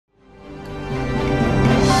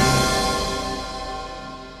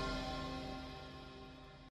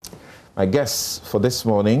My guest for this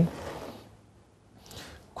morning,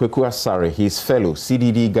 Kweku Asare. He's fellow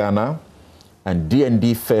CDD Ghana and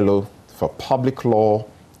D&D fellow for public law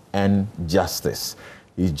and justice.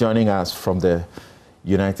 He's joining us from the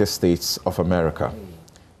United States of America.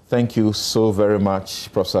 Thank you so very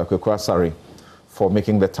much, Professor Kweku Asare, for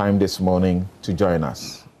making the time this morning to join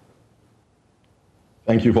us.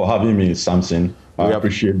 Thank you for having me, Samson. I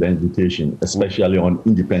appreciate the invitation, especially on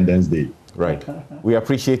Independence Day. Right. We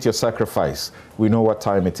appreciate your sacrifice. We know what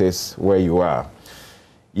time it is where you are.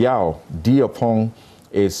 Yao Diopong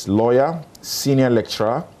is lawyer, senior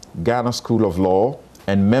lecturer, Ghana School of Law,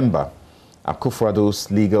 and member of Akufo-Addo's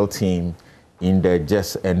legal team in the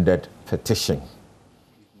just ended petition.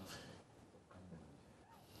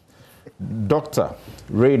 Dr.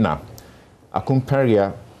 Reina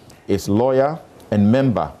Akumperia is lawyer and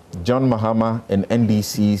member John Mahama and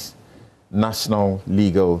NDC's national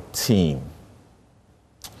legal team.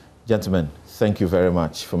 Gentlemen, thank you very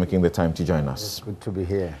much for making the time to join us. It's good to be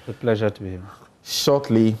here. It's a pleasure to be here.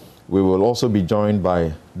 Shortly, we will also be joined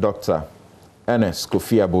by Dr. Ernest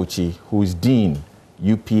Kofi Abochi, who is Dean,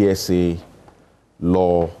 UPSA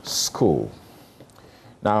Law School.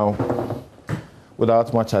 Now,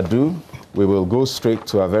 without much ado, we will go straight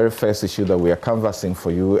to our very first issue that we are canvassing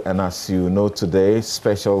for you. And as you know, today,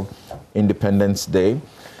 special Independence Day.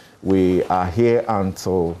 We are here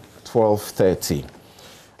until 12:30.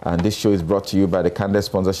 And this show is brought to you by the candid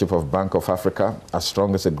sponsorship of Bank of Africa, as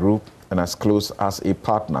strong as a group and as close as a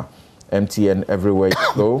partner. MTN everywhere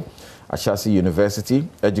you go. Ashasi University,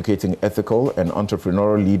 educating ethical and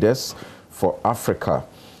entrepreneurial leaders for Africa.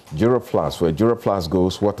 Duroplus, where Duroplus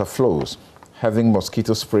goes, water flows. Having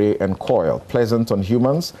mosquito spray and coil, pleasant on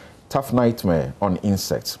humans, tough nightmare on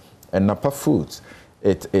insects. And Napa Foods,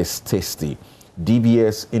 it is tasty.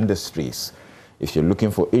 DBS Industries, if you're looking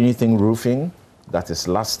for anything roofing that is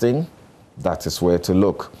lasting, that is where to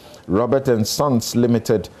look. Robert & Sons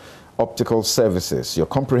Limited Optical Services, your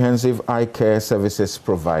comprehensive eye care services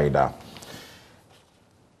provider.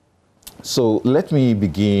 So let me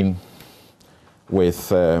begin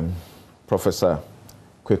with Professor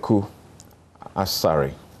Kweku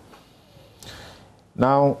Asare.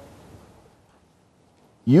 Now,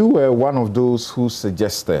 you were one of those who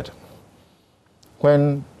suggested,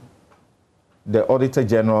 when the Auditor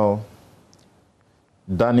General,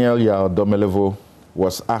 Daniel Yao Domelevo,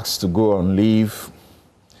 was asked to go on leave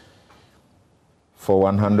for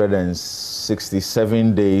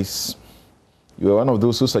 167 days, you were one of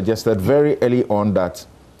those who suggested very early on that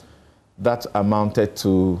that amounted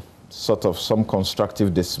to sort of some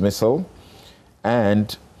constructive dismissal.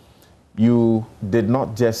 And you did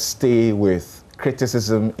not just stay with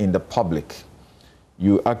criticism in the public.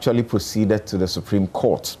 You actually proceeded to the Supreme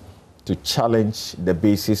Court to challenge the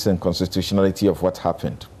basis and constitutionality of what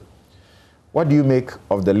happened. What do you make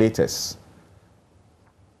of the latest?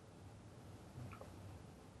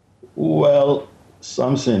 Well,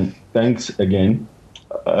 Samson, thanks again.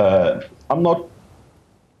 I'm not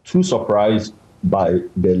too surprised by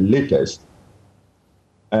the latest.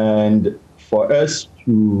 And for us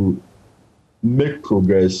to make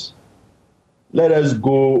progress, let us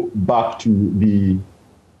go back to the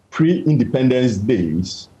pre-independence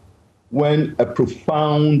days when a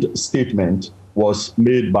profound statement was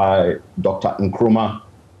made by Dr. Nkrumah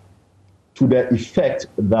to the effect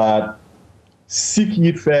that seek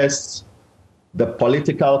ye first the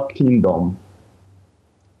political kingdom,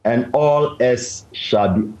 and all else shall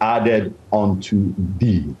be added unto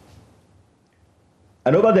thee.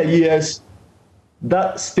 And over the years,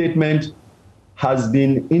 that statement has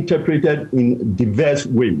been interpreted in diverse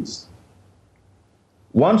ways.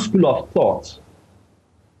 One school of thought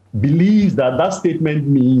believes that that statement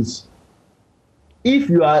means if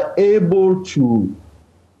you are able to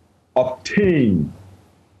obtain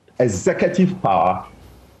executive power,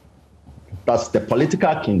 that's the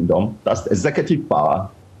political kingdom, that's the executive power,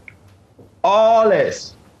 all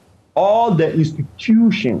else, all the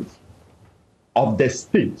institutions of the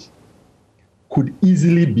state could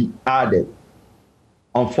easily be added.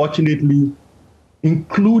 Unfortunately,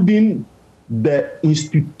 including the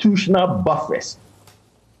institutional buffers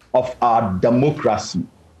of our democracy,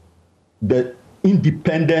 the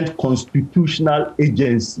independent constitutional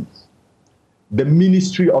agencies, the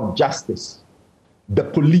Ministry of Justice, the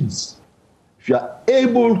police. If you are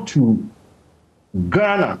able to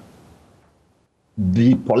garner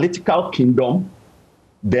the political kingdom,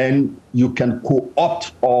 then you can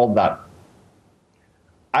co-opt all that.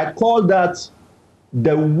 I call that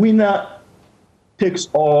the winner takes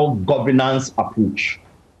all governance approach,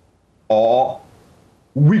 or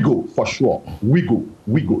WIGO for short,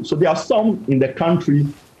 WIGO. So there are some in the country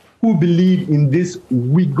who believe in this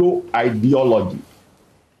Wigo ideology,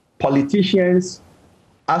 politicians,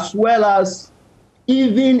 as well as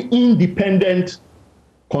even independent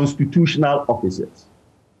constitutional officers.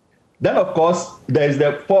 Then, of course, there is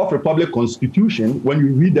the Fourth Republic Constitution. When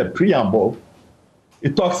you read the preamble,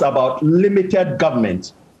 it talks about limited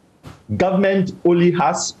government. Government only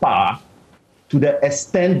has power to the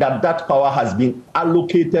extent that that power has been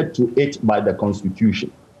allocated to it by the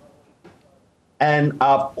Constitution. And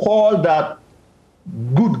I've called that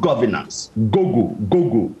good governance,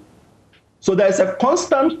 go. So there's a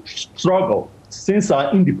constant struggle since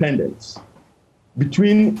our independence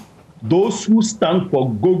between those who stand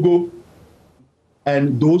for go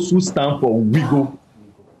and those who stand for Wigo.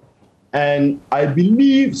 And I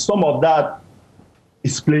believe some of that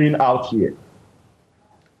is playing out here.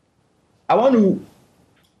 I want to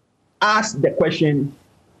ask the question,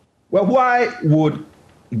 well, why would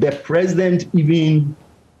the president even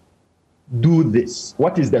do this?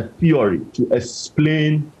 What is the theory to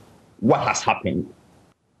explain what has happened?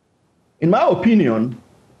 In my opinion,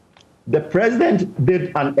 the president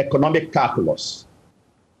did an economic calculus,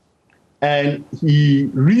 and he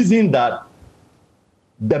reasoned that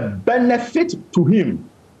the benefit to him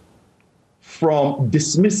from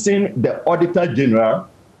dismissing the Auditor General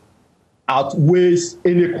outweighs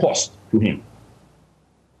any cost to him.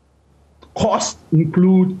 Costs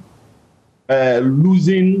include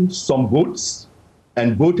losing some votes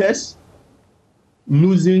and voters,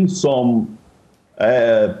 losing some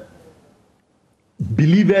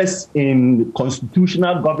believers in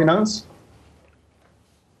constitutional governance,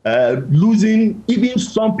 losing even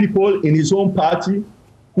some people in his own party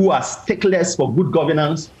who are sticklers for good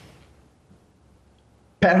governance,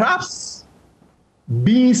 perhaps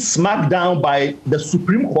being smacked down by the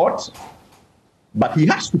Supreme Court, but he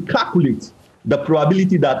has to calculate the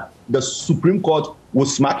probability that the Supreme Court will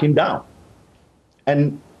smack him down.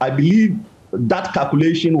 And I believe that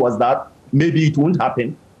calculation was that maybe it won't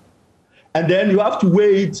happen. And then you have to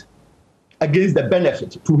weigh it against the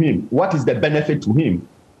benefit to him. What is the benefit to him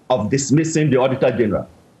of dismissing the Auditor General?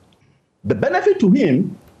 The benefit to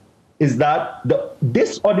him is that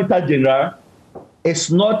this Auditor General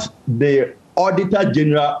is not the Auditor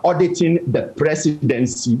General auditing the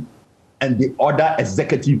presidency and the other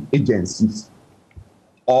executive agencies.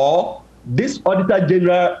 Or this Auditor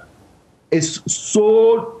General is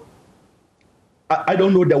so, I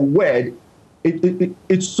don't know the word,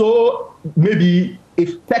 it's so maybe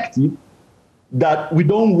effective that we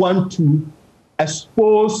don't want to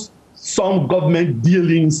expose some government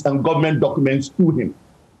dealings and government documents to him.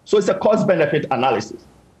 So it's a cost-benefit analysis.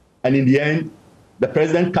 And in the end, the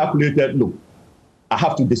president calculated, look, I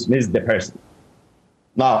have to dismiss the person.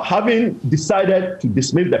 Now, having decided to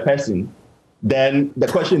dismiss the person, then the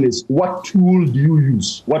question is, what tool do you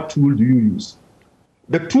use? What tool do you use?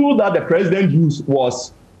 The tool that the president used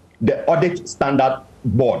was the Audit Standard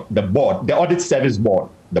Board, the Audit Service Board,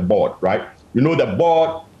 the board, right? You know, the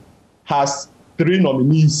board has 3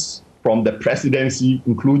 nominees from the presidency,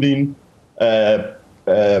 including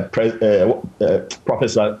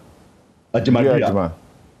Professor Ajimadia,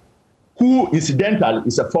 who incidentally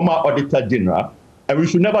is a former Auditor General, and we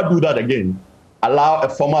should never do that again. Allow a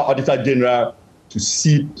former Auditor General to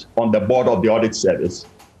sit on the board of the Audit Service.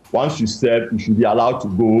 Once you serve, you should be allowed to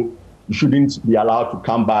go. You shouldn't be allowed to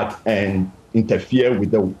come back and interfere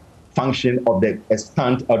with the function of the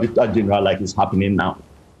extant Auditor General like is happening now.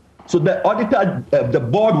 So the auditor, the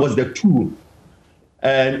board was the tool,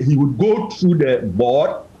 and he would go through the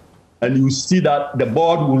board, and you see that the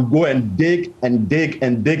board will go and dig and dig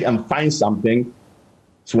and dig and find something.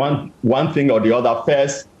 It's one thing or the other.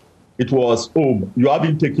 First, it was, oh, you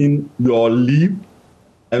haven't taken your leave,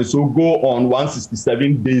 and so go on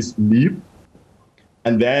 167 days leave.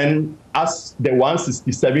 And then as the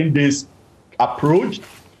 167 days approached,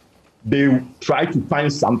 they tried to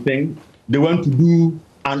find something. They went to do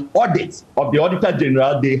an audit of the Auditor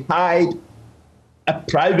General. They hired a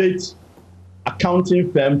private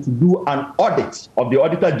accounting firm to do an audit of the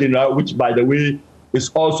Auditor General, which, by the way, is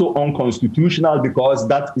also unconstitutional because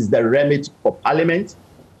that is the remit of Parliament.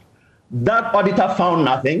 That auditor found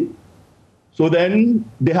nothing. So then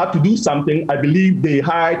they had to do something. I believe they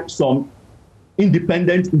hired some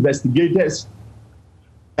independent investigators,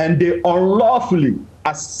 and they unlawfully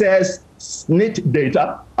accessed SNIT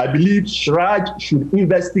data. I believe SHRAJ should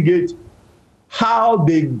investigate how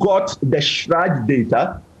they got the SHRAJ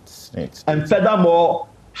data, and furthermore,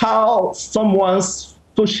 how someone's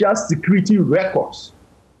social security records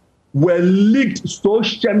were leaked so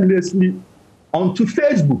shamelessly onto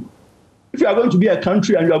Facebook. If you are going to be a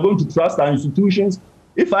country and you are going to trust our institutions,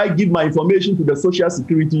 If I give my information to the Social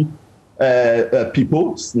Security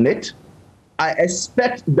people, SNIT, I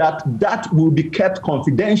expect that that will be kept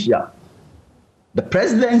confidential. The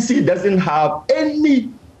presidency doesn't have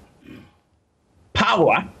any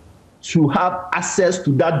power to have access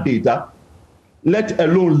to that data, let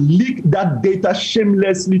alone leak that data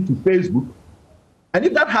shamelessly to Facebook. And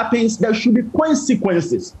if that happens, there should be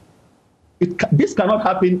consequences. This cannot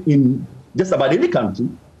happen in just about any country.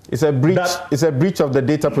 It's a breach. It's a breach of the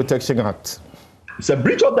Data Protection Act. It's a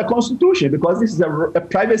breach of the Constitution because this is a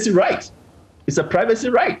privacy right. It's a privacy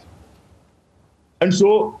right. And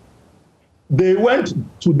so they went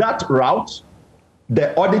to that route.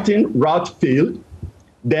 The auditing route failed.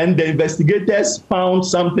 Then the investigators found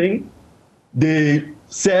something. They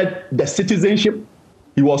said the citizenship,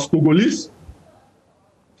 he was Togolese.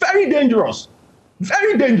 Very dangerous.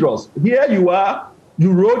 Very dangerous. Here you are,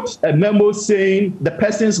 you wrote a memo saying the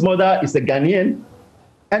person's mother is a Ghanaian,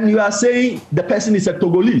 and you are saying the person is a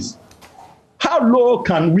Togolese. How low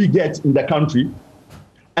can we get in the country?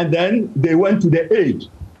 And then they went to the age.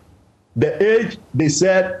 The age, they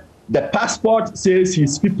said the passport says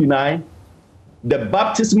he's 59. The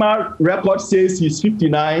baptismal record says he's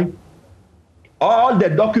 59. All the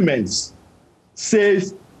documents say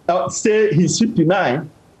he's 59.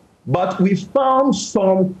 But we found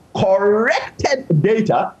some corrected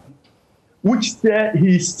data which said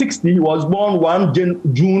he's 60. He was born June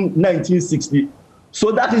 1960.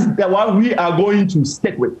 So that is the one we are going to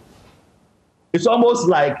stick with. It's almost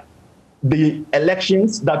like the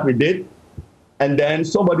elections that we did, and then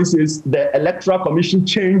somebody says the Electoral Commission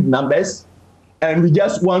changed numbers, and we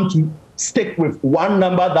just want to stick with one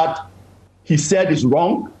number that he said is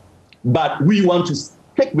wrong, but we want to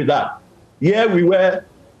stick with that. Here we were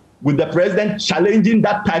with the president challenging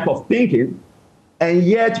that type of thinking, and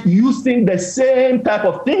yet using the same type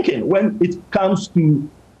of thinking when it comes to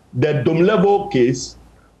the Domelevo case,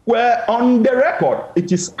 where on the record,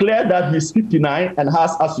 it is clear that he's 59 and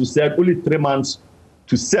has, as you said, only 3 months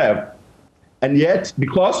to serve. And yet,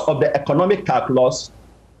 because of the economic calculus,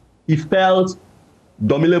 he felt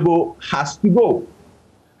Domelevo has to go.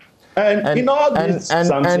 And in all this,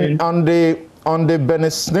 and on the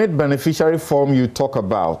SNIT beneficiary form you talk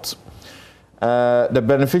about, the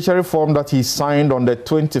beneficiary form that he signed on the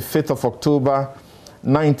 25th of October,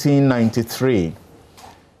 1993,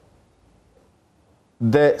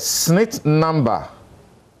 the SNIT number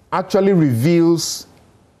actually reveals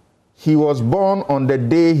he was born on the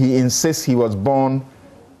day he insists he was born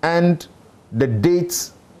and the date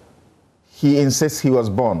he insists he was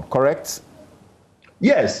born, correct?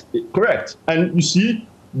 Yes, correct. And you see,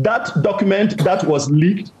 that document that was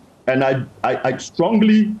leaked, and I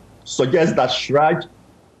strongly suggest that Shraj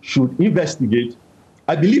should investigate.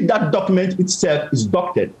 I believe that document itself is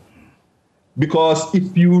doctored, because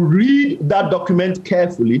if you read that document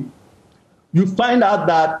carefully, you find out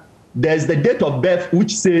that there's the date of birth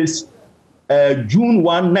which says June 1,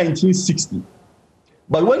 1960.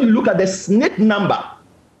 But when you look at the SNIT number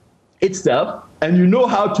itself, and you know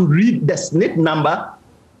how to read the SNIT number,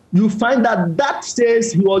 you find that that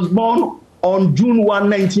says he was born on June 1,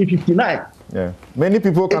 1959. Yeah, many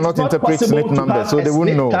people cannot interpret SNIT numbers, so they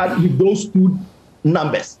won't know. With those two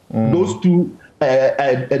numbers, those two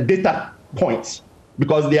data points,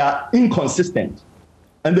 because they are inconsistent.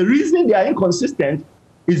 And the reason they are inconsistent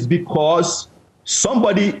is because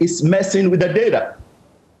somebody is messing with the data.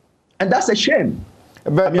 And that's a shame.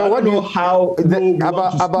 But what do you know how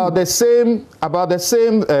about the same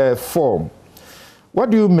form? What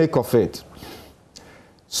do you make of it?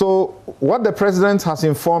 So what the president has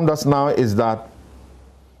informed us now is that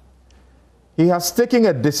he has taken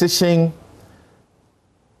a decision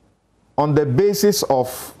on the basis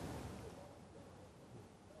of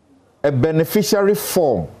a beneficiary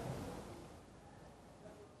form.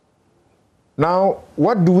 Now,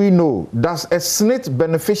 what do we know? Does a SNIT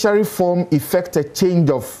beneficiary form effect a change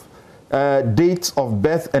of date of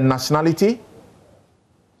birth and nationality?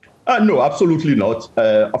 No, absolutely not.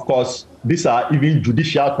 Of course, these are even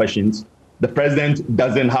judicial questions. The president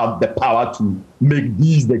doesn't have the power to make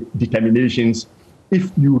these determinations.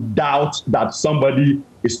 If you doubt that somebody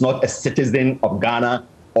is not a citizen of Ghana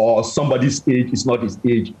or somebody's age is not his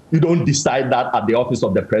age, you don't decide that at the office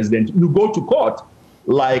of the president. You go to court,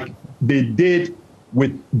 like they did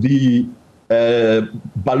with the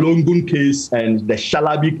Balongun case and the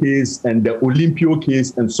Shalabi case and the Olympio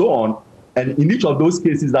case and so on. And in each of those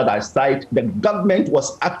cases that I cite, the government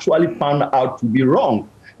was actually found out to be wrong,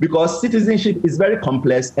 because citizenship is very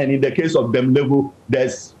complex. And in the case of Domelevo,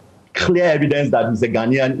 there's clear evidence that he's a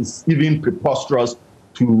Ghanaian. It's even preposterous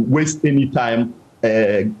to waste any time,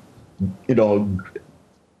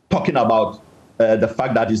 talking about the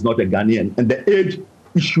fact that he's not a Ghanaian. And the age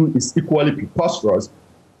issue is equally preposterous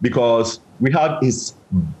because we have his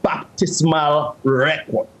baptismal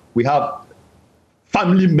record. We have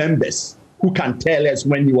family members who can tell us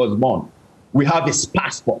when he was born. We have his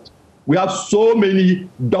passport. We have so many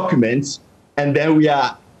documents, and then we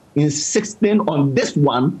are insisting on this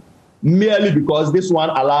one merely because this one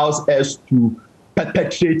allows us to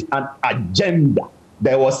perpetrate an agenda.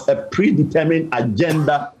 There was a predetermined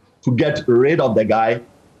agenda to get rid of the guy.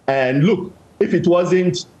 And look, if it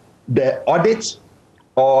wasn't the audit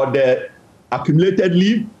or the accumulated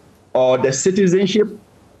leave or the citizenship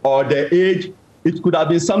or the age, it could have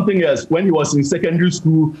been something else. When he was in secondary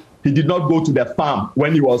school, he did not go to the farm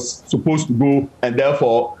when he was supposed to go, and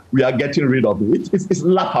therefore we are getting rid of him. It's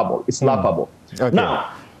laughable. It's laughable. Okay.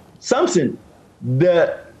 Now, Samson,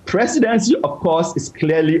 the presidency, of course, is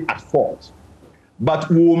clearly at fault, but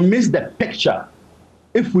we will miss the picture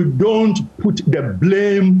if we don't put the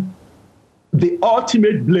blame, the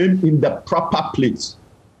ultimate blame, in the proper place.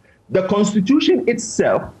 The Constitution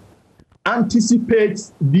itself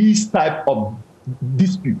anticipates these type of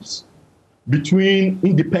disputes between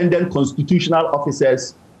independent constitutional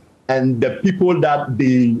officers and the people that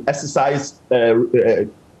they exercise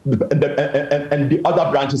and the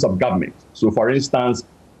other branches of government. So, for instance,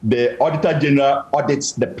 the Auditor General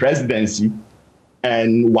audits the presidency,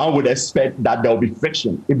 and one would expect that there will be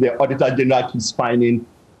friction if the Auditor General keeps finding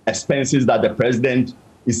expenses that the president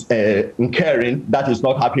is incurring that he's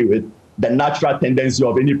not happy with. The natural tendency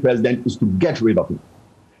of any president is to get rid of him.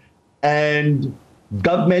 And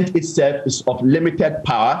government itself is of limited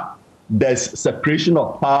power. There's separation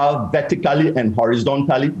of power vertically and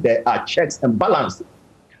horizontally. There are checks and balances.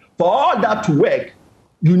 For all that to work,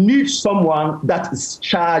 you need someone that is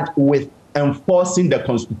charged with enforcing the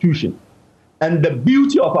Constitution. And the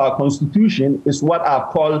beauty of our Constitution is what I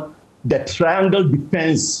call the triangle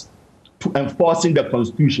defense to enforcing the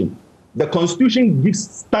Constitution. The Constitution gives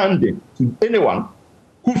standing to anyone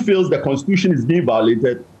who feels the Constitution is being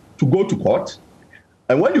violated to go to court.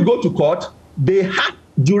 And when you go to court, they have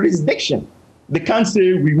jurisdiction. They can't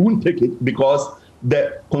say we won't take it because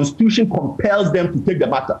the Constitution compels them to take the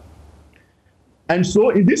matter. And so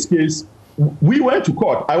in this case, we went to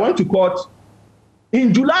court. I went to court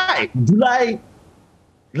in July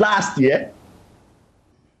last year,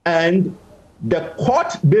 and the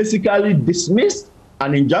court basically dismissed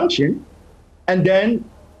an injunction and then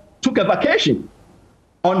took a vacation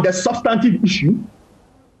on the substantive issue.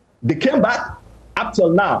 They came back. Up till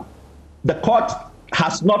now, the court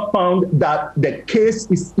has not found that the case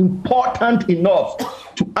is important enough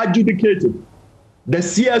to adjudicate it. The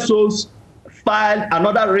CSOs filed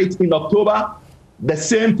another writ in October. The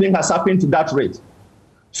same thing has happened to that writ.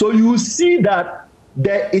 So you see that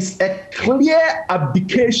there is a clear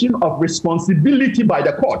abdication of responsibility by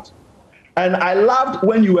the court. And I loved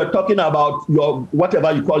when you were talking about your,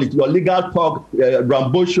 whatever you call it, your legal talk,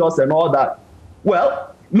 rambunctious and all that.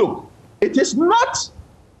 Well, look, it is not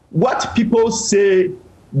what people say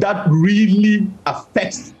that really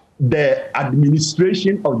affects the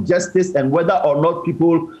administration of justice and whether or not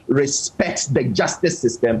people respect the justice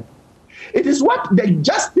system. It is what the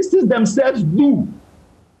justices themselves do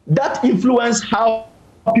that influence how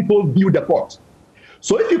people view the court.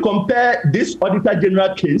 So if you compare this Auditor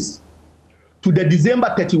General case to the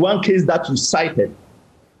December 31 case that you cited,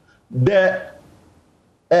 the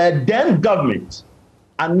then government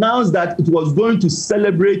announced that it was going to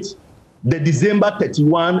celebrate the December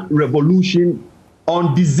 31 revolution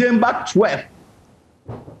on December 12,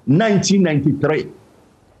 1993.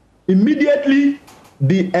 Immediately,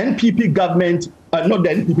 the NPP government, not the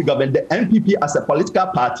NPP government, the NPP as a political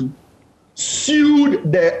party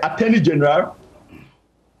sued the Attorney General,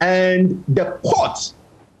 and the court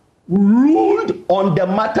ruled on the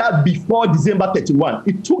matter before December 31.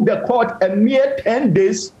 It took the court a mere 10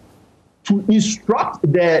 days to instruct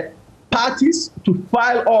the parties to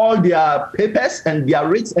file all their papers and their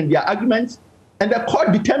writs and their arguments. And the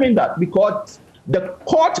court determined that because the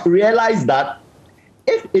court realized that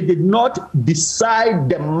if it did not decide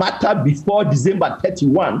the matter before December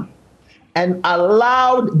 31 and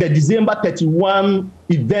allowed the December 31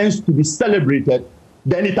 events to be celebrated,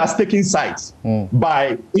 then it has taken sides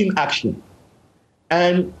by inaction.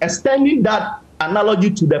 And extending that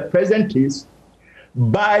analogy to the present case,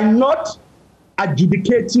 by not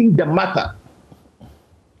adjudicating the matter,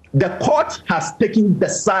 the court has taken the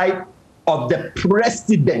side of the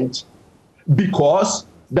president because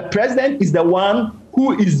the president is the one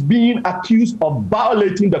who is being accused of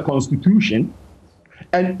violating the Constitution.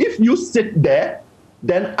 And if you sit there,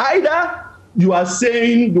 then either you are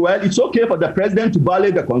saying, well, it's okay for the president to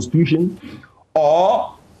violate the Constitution,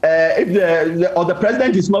 or if the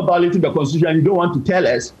president is not violating the Constitution, you don't want to tell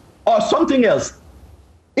us, or something else.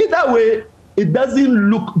 Either way, it doesn't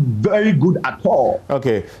look very good at all.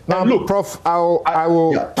 Okay. Now, look, Prof,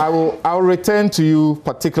 I'll return to you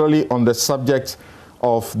particularly on the subject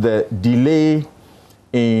of the delay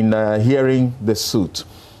in hearing the suit.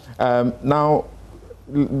 Now,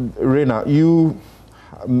 Reina, you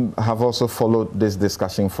have also followed this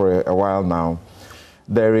discussion for a while now.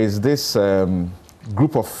 There is this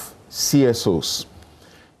group of CSOs.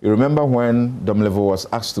 You remember when Domelevo was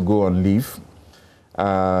asked to go on leave?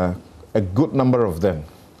 A good number of them,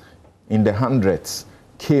 in the hundreds,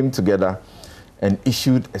 came together and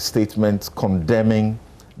issued a statement condemning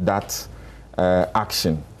that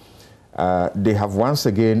action. They have once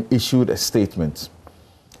again issued a statement,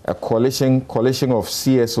 a coalition of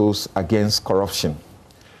CSOs against corruption.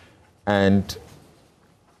 And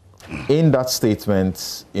in that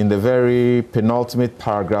statement, in the very penultimate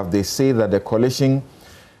paragraph, they say that the coalition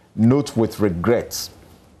note with regret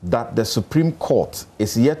that the Supreme Court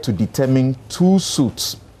is yet to determine 2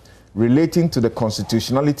 suits relating to the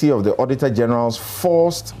constitutionality of the Auditor General's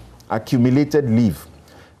forced accumulated leave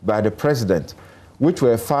by the President, which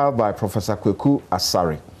were filed by Professor Kweku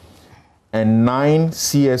Asare and 9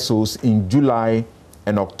 CSOs in July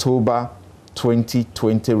and October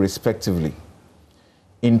 2020, respectively.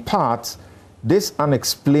 In part, this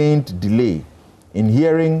unexplained delay in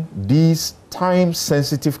hearing these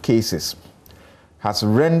time-sensitive cases has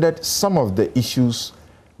rendered some of the issues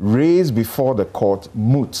raised before the court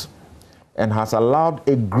moot and has allowed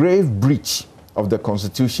a grave breach of the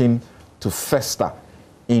Constitution to fester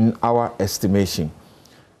in our estimation.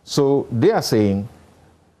 So they are saying,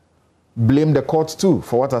 blame the court too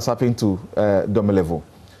for what has happened to Domelevo.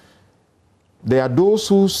 There are those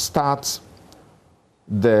who start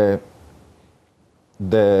the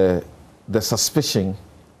suspicion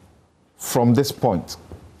from this point.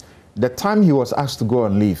 The time he was asked to go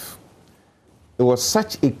on leave, it was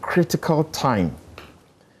such a critical time.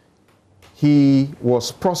 He was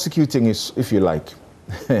prosecuting, if you like.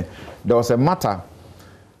 There was a matter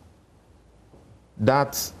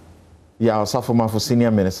that Yao Safomafo,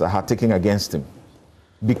 senior minister, had taken against him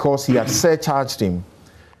because he had surcharged him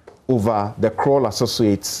over the Kroll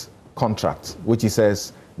Associates contract, which he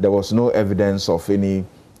says there was no evidence of any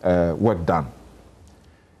work done.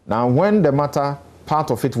 Now, when the matter,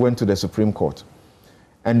 part of it went to the Supreme Court,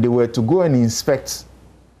 and they were to go and inspect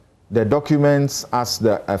the documents as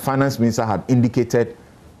the finance minister had indicated,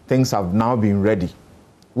 things have now been ready,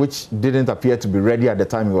 which didn't appear to be ready at the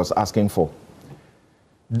time he was asking for.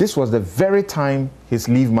 This was the very time his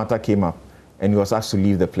leave matter came up, and he was asked to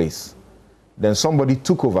leave the place. Then somebody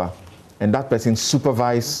took over, and that person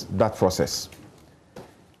supervised that process.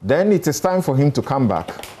 Then it is time for him to come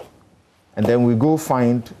back, and then we go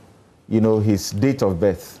find, you know, his date of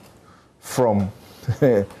birth from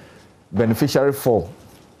beneficiary 4,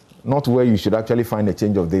 not where you should actually find a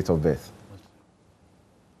change of date of birth.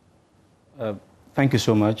 Thank you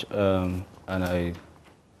so much, and I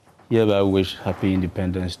hereby wish happy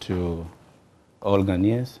independence to all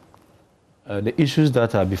Ghanaians. The issues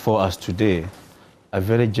that are before us today are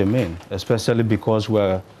very germane, especially because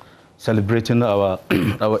we're celebrating our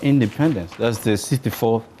independence. That's the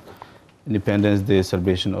 64th Independence Day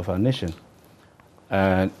celebration of our nation.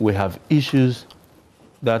 And we have issues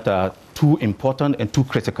that are too important and too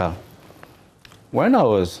critical. When I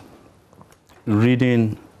was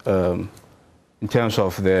reading in terms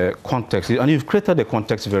of the context, and you've created the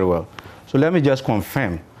context very well, so let me just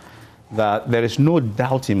confirm that there is no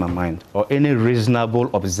doubt in my mind, or any reasonable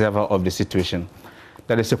observer of the situation,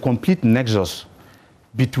 that there is a complete nexus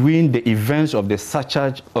between the events of the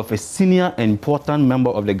surcharge of a senior and important member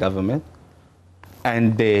of the government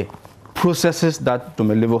and the processes that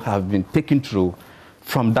Domelevo have been taken through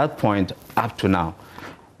from that point up to now.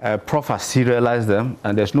 Prof has serialized them,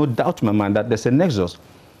 and there's no doubt in my mind that there's a nexus.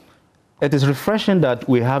 It is refreshing that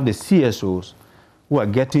we have the CSOs who are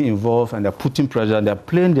getting involved and they're putting pressure and they're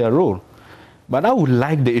playing their role. But I would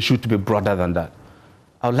like the issue to be broader than that.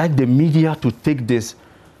 I would like the media to take this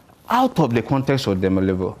out of the context of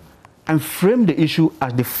Domelevo and frame the issue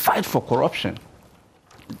as the fight for corruption.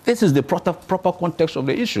 This is the proper context of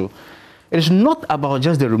the issue. It is not about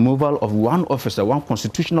just the removal of one officer, one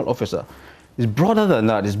constitutional officer. It's broader than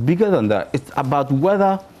that, it's bigger than that. It's about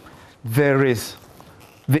whether there is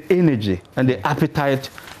the energy and the appetite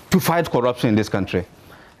to fight corruption in this country.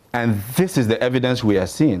 And this is the evidence we are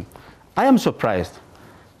seeing. I am surprised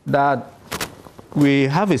that we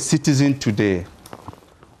have a citizen today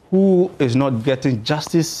who is not getting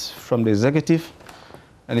justice from the executive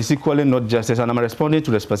and is equally not justice. And I'm responding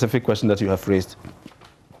to the specific question that you have raised.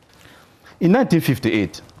 In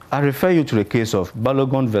 1958, I refer you to the case of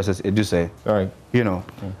Balogun versus Eduse. Right. You know,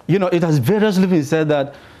 it has variously been said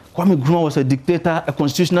that Kwame Nkrumah was a dictator, a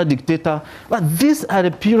constitutional dictator. But these are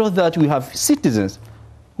the period that we have citizens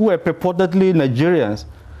who are purportedly Nigerians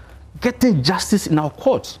getting justice in our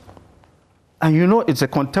courts. And you know it's a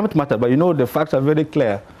contempt matter, but you know the facts are very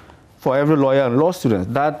clear for every lawyer and law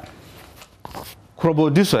student that Krobo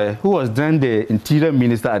Duswe, who was then the interior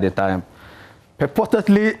minister at the time,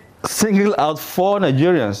 purportedly singled out 4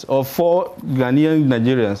 Nigerians or 4 Ghanaian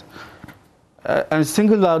Nigerians and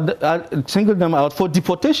singled them out for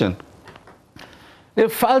deportation. They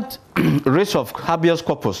filed writs of habeas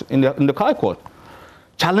corpus in the High Court,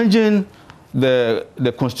 challenging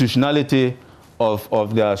the constitutionality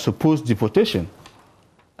of their supposed deportation.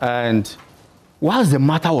 And whilst the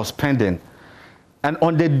matter was pending, and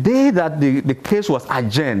on the day that the case was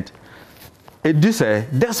adjourned, Eduse,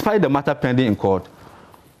 despite the matter pending in court,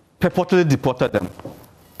 purportedly deported them.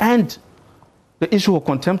 And the issue of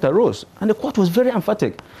contempt arose. And the court was very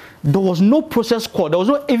emphatic. There was no process called. There was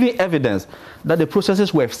no even evidence that the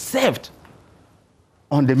processes were served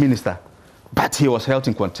on the minister. But he was held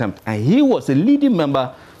in contempt. And he was a leading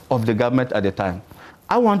member of the government at the time.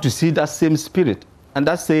 I want to see that same spirit and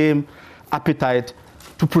that same appetite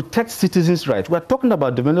to protect citizens' rights. We're talking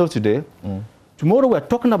about Domelevo today. Tomorrow we're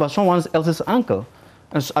talking about someone else's uncle,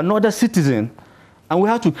 and another citizen. And we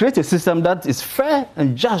have to create a system that is fair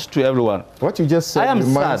and just to everyone. What you just said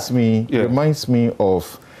reminds me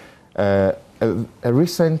of a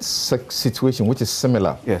recent situation which is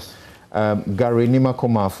similar. Yes. Gary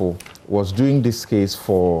Nimakomafo was doing this case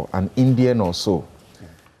for an Indian or so.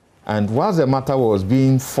 And whilst the matter was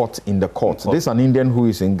being fought in the court, this is an Indian who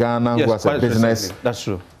is in Ghana, yes, who has a business. Precisely. That's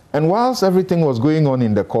true. And whilst everything was going on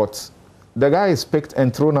in the court, the guy is picked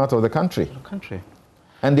and thrown out of the country.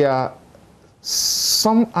 And there are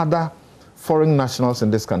some other foreign nationals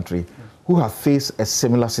in this country who have faced a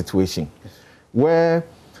similar situation, where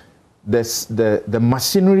the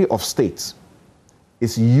machinery of states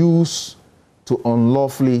is used to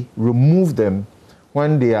unlawfully remove them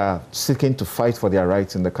when they are seeking to fight for their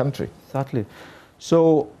rights in the country. Exactly.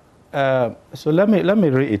 So let me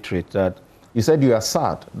reiterate that. You said you are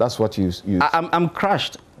sad. That's what you. I'm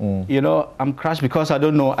crushed. You know, I'm crushed because I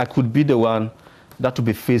don't know. I could be the one that will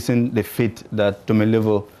be facing the fate that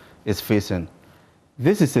Domelevo is facing.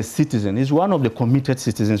 This is a citizen. He's one of the committed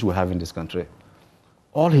citizens we have in this country.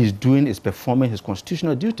 All he's doing is performing his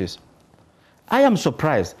constitutional duties. I am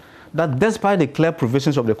surprised that despite the clear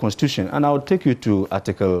provisions of the Constitution, and I'll take you to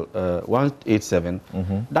Article 187,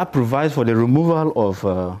 that provides for the removal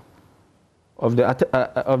of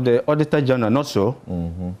the Auditor General, not so.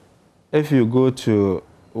 If you go to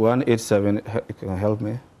 187, you can help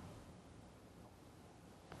me.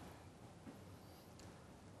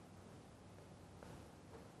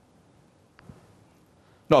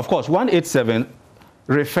 No, of course, 187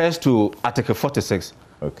 refers to Article 46,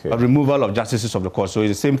 a removal of justices of the court. So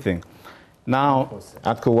it's the same thing. Now,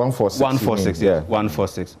 Article 146. 146, yeah.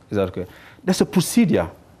 146. Is that okay? There's a procedure.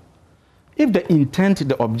 If the intent,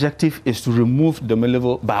 the objective is to remove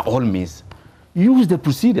Domelevo by all means, use the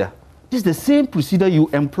procedure. This is the same procedure you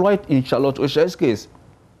employed in Charlotte Osha's case.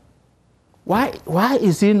 Why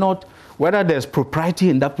is it not, whether there's propriety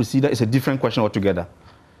in that procedure is a different question altogether.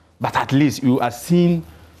 But at least you are seen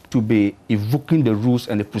to be evoking the rules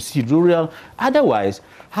and the procedural. Otherwise,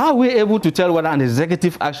 how are we able to tell whether an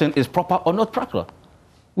executive action is proper or not proper?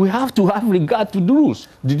 We have to have regard to the rules.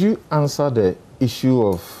 Did you answer the issue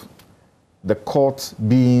of the court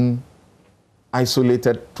being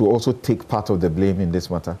isolated to also take part of the blame in this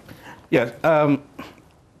matter? Yes,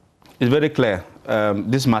 it's very clear.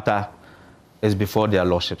 This matter is before their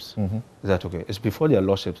lordships. Is that okay? It's before their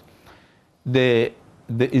lordships. The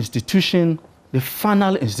institution, the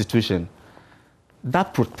final institution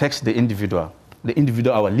that protects the individual,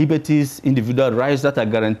 our liberties, individual rights that are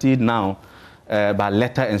guaranteed now by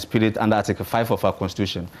letter and spirit under Article 5 of our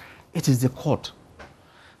Constitution, it is the court.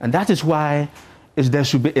 And that is why there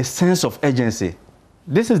should be a sense of urgency.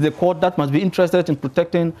 This is the court that must be interested in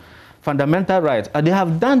protecting fundamental rights. And they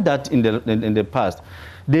have done that in the past.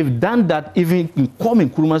 They've done that even in Kwame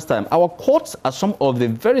Nkrumah's time. Our courts are some of the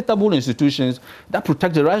veritable institutions that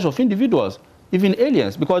protect the rights of individuals, even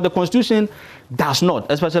aliens, because the Constitution does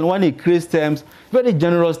not, especially when it creates terms, very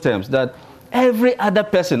generous terms, that every other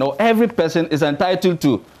person or every person is entitled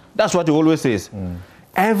to. That's what it always says.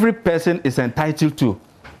 Every person is entitled to.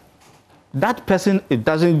 That person, it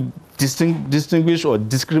doesn't distinguish or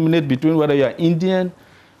discriminate between whether you're Indian,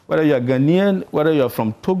 whether you're Ghanaian, whether you're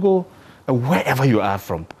from Togo, wherever you are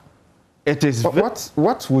from. It is.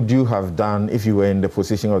 What would you have done if you were in the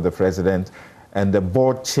position of the president and the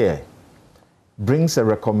board chair brings a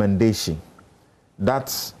recommendation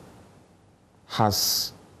that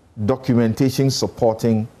has documentation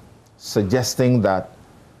supporting, suggesting that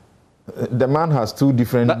the man has two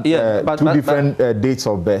different dates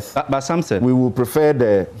of birth. But some said we will prefer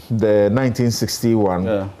the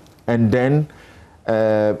 1961, and then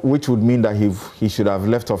which would mean that he should have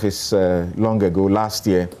left office long ago, last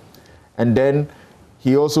year, and then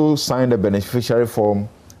he also signed a beneficiary form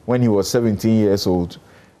when he was 17 years old,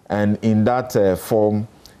 and in that form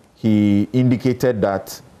he indicated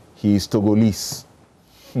that he is Togolese.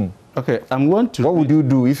 Okay, I'm going to. What would you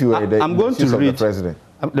do if you were the president?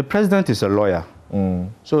 The president is a lawyer.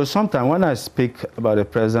 So sometimes when I speak about the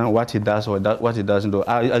president, what he does or what he doesn't do,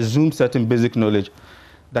 I assume certain basic knowledge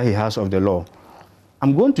that he has of the law.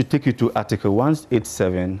 I'm going to take you to Article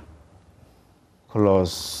 187,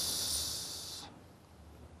 clause,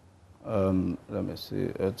 let me see,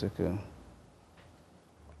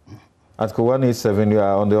 Article 187, you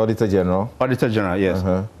are on the Auditor General? Auditor General, yes.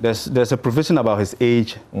 There's a provision about his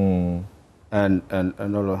age and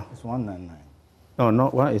all. It's 199. No,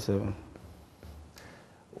 not 187.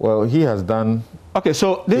 Well, he has done. Okay,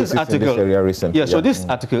 so this article. So this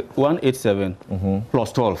article 187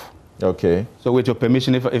 plus 12. Okay. So with your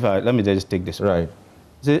permission, if I let me just take this. Right.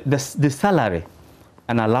 The salary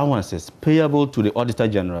and allowances payable to the Auditor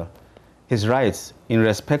General, his rights in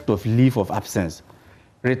respect of leave of absence,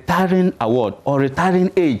 retiring award or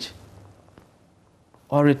retiring age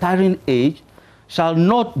shall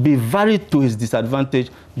not be varied to his disadvantage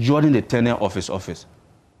during the tenure of his office.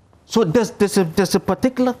 So there's a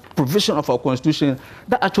particular provision of our Constitution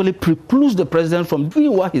that actually precludes the president from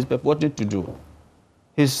doing what he's purporting to do.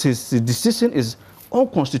 His decision is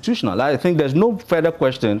unconstitutional. I think there's no further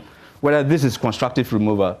question whether this is constructive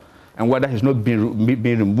removal and whether he's not being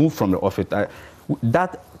removed from the office.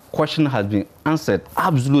 That question has been answered,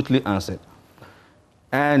 absolutely answered.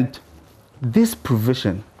 And this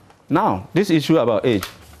provision, now, this issue about age,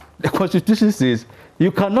 the Constitution says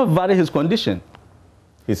you cannot vary his condition.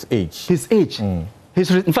 His age. His age. In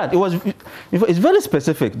fact, it's very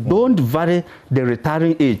specific. Don't vary the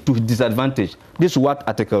retiring age to his disadvantage. This is what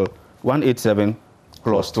Article 187,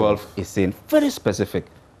 Clause 12 is saying. Very specific.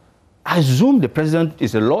 I assume the president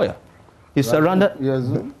is a lawyer. He's surrounded. You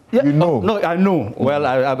assume? Yeah, you know. No, I know. Well,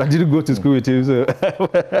 I didn't go to school with him. So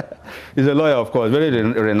he's a lawyer, of course, very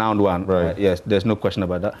renowned one. Right. Yes, there's no question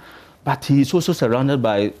about that. But he's also surrounded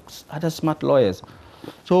by other smart lawyers.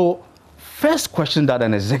 So, first question that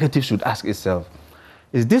an executive should ask itself,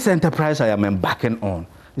 is this enterprise I am embarking on,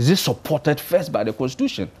 is this supported first by the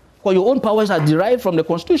Constitution? Because your own powers are derived from the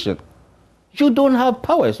Constitution. You don't have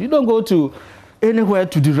powers. You don't go to anywhere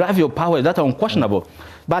to derive your powers. That's unquestionable.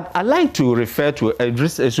 But I like to refer to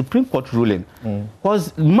a Supreme Court ruling,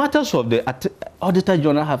 because matters of the Auditor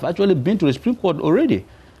General have actually been to the Supreme Court already.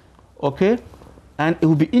 Okay? And it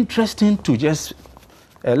will be interesting to just,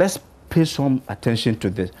 let's pay some attention to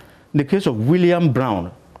this. In the case of William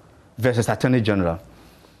Brown versus Attorney General.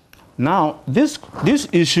 Now, this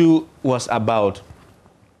issue was about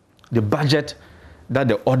the budget that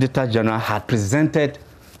the Auditor General had presented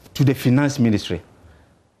to the Finance Ministry.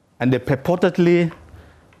 And they purportedly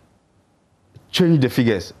changed the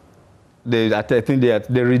figures. I think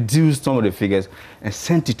they reduced some of the figures and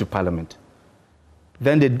sent it to Parliament.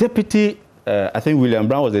 Then the deputy, I think William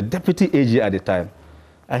Brown was the deputy AG at the time,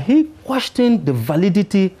 and he questioned the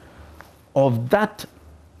validity of that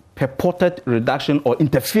purported reduction or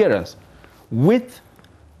interference with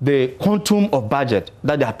the quantum of budget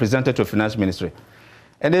that they had presented to the Finance Ministry.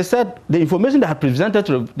 And they said the information they had presented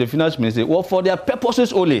to the Finance Ministry was for their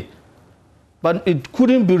purposes only, but it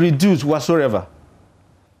couldn't be reduced whatsoever.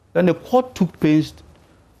 Then the court took pains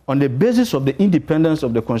on the basis of the independence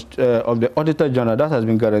of the Auditor General that has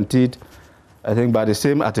been guaranteed, I think, by the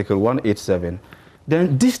same Article 187,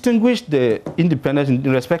 then distinguished the independence in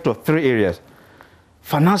respect of three areas: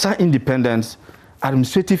 financial independence,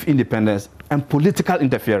 administrative independence, and political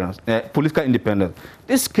interference, political independence.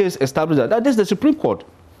 This case established that is the Supreme Court.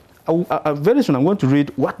 Very soon I'm going to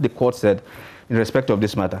read what the court said in respect of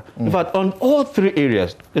this matter. In fact, on all three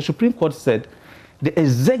areas, the Supreme Court said the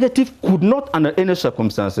executive could not, under any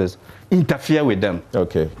circumstances, interfere with them.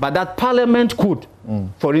 Okay. But that Parliament could,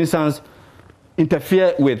 for instance,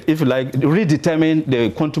 interfere with, if you like, redetermine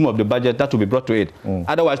the quantum of the budget that will be brought to it.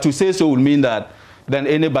 Otherwise, to say so would mean that then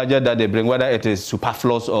any budget that they bring, whether it is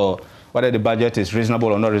superfluous or whether the budget is reasonable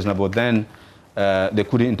or not reasonable, then they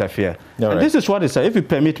couldn't interfere. And this is what it says. If you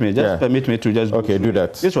permit me, just permit me to just do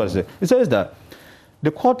that. This is what it says. It says that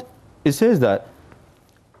the court, it says that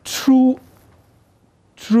true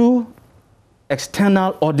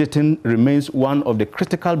external auditing remains one of the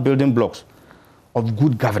critical building blocks of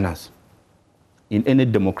good governance in any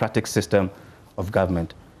democratic system of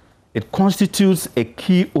government. It constitutes a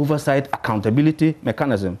key oversight accountability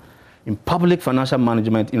mechanism in public financial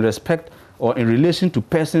management in respect or in relation to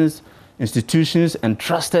persons, institutions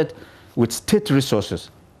entrusted with state resources.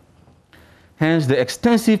 Hence, the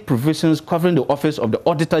extensive provisions covering the office of the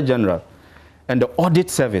Auditor General and the Audit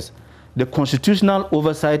Service, the constitutional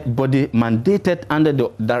oversight body mandated under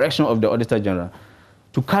the direction of the Auditor General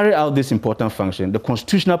to carry out this important function, the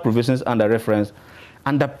constitutional provisions under reference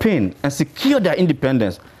underpin and secure their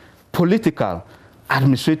independence, political,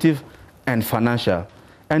 administrative, and financial,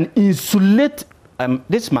 and insulate,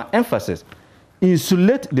 this is my emphasis,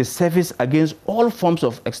 insulate the service against all forms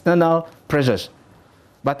of external pressures.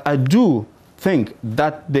 But I do think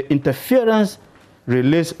that the interference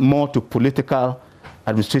relates more to political,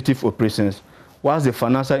 administrative operations, whilst the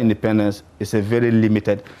financial independence is a very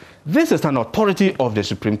limited. This is an authority of the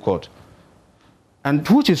Supreme Court. And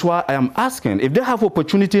which is why I am asking, if they have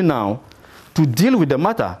opportunity now to deal with the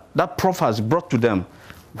matter that Prof has brought to them,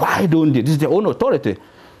 why don't they? This is their own authority.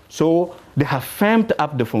 So they have firmed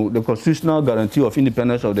up the constitutional guarantee of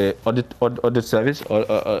independence of the audit service,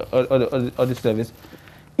 audit service,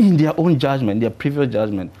 in their own judgment, their previous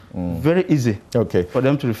judgment. Very easy for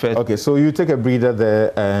them to refer to. Okay, so you take a breather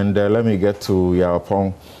there, and let me get to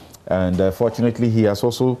Yaopong. And fortunately, he has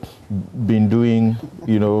also been doing,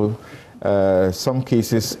 some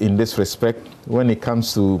cases in this respect. When it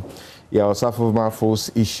comes to Yao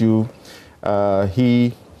Safumafo's issue,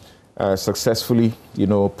 he successfully,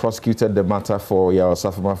 prosecuted the matter for Yao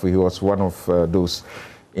Safumafo. He was one of those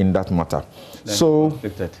in that matter. So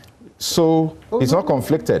he's not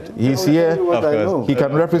conflicted. He's here. He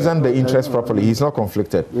can represent the interest properly. He's not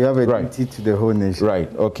conflicted. We have a duty to the whole nation.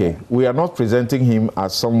 Right. Okay. We are not presenting him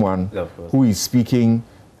as someone who is speaking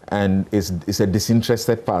and is a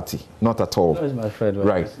disinterested party. Not at all. That is my friend.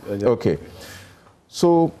 Right. Okay.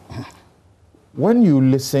 So when you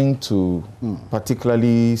listen to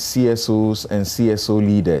particularly CSOs and CSO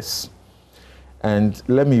leaders, and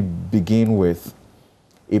let me begin with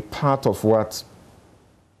a part of what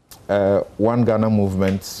One Ghana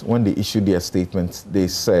movement, when they issued their statement, they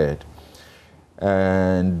said,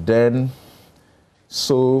 and then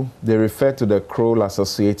so they refer to the Kroll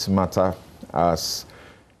Associates matter as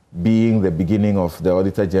being the beginning of the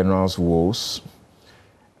Auditor General's woes,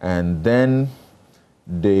 and then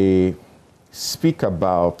they speak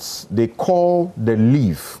about, they call the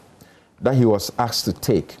leave that he was asked to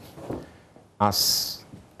take as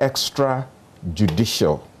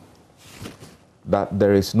extrajudicial, that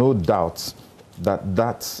there is no doubt that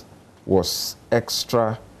that was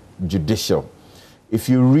extrajudicial. If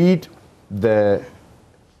you read the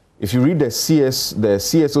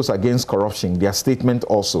CSOs against corruption, their statement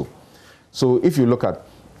also. So if you look at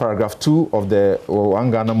paragraph 2 of the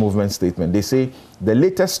One Ghana movement statement, they say the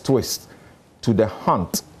latest twist to the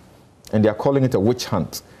hunt, and they are calling it a witch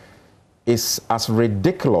hunt, is as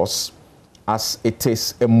ridiculous as it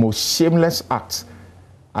is a most shameless act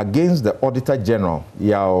against the Auditor General,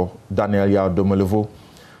 Daniel Yao Domelevo,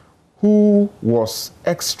 who was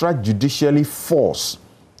extrajudicially forced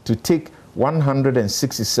to take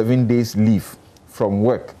 167 days leave from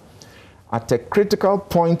work at a critical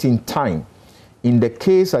point in time in the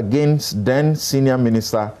case against then Senior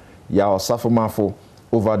Minister Yao Safumafo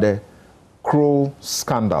over the Kroll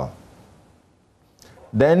scandal.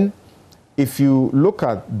 Then, if you look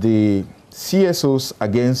at the CSOs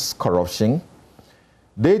against corruption,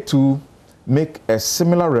 they too make a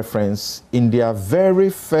similar reference in their very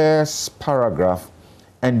first paragraph,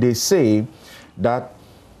 and they say that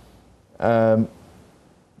the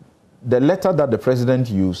letter that the president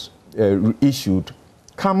issued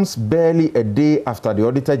comes barely a day after the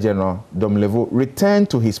Auditor General, Domelevo, returned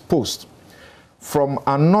to his post from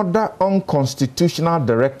another unconstitutional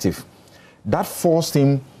directive that forced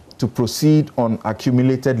him to proceed on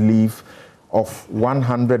accumulated leave of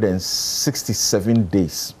 167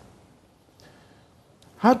 days.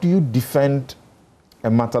 How do you defend a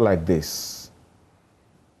matter like this?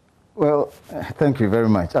 Well, thank you very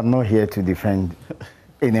much. I'm not here to defend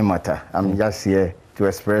any matter. I'm just here to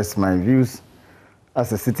express my views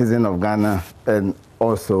as a citizen of Ghana, and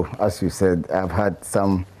also, as you said, I've had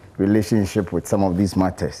some relationship with some of these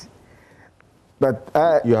matters. But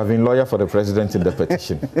you have been lawyer for the president in the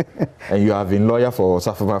petition, and you have been lawyer for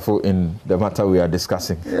Safumafo in the matter we are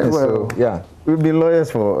discussing. Yeah, well, so, yeah, we've been lawyers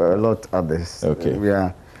for a lot others. Okay, we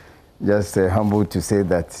are just humbled to say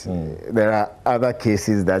that there are other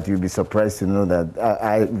cases that you'll be surprised to know that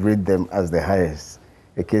I rate them as the highest.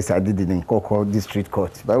 A case I did in Koko District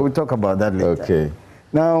Court, but we'll talk about that later. Okay.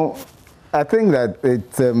 Now, I think that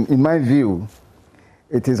in my view,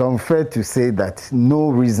 it is unfair to say that no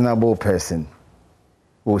reasonable person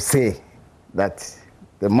will say that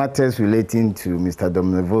the matters relating to Mr.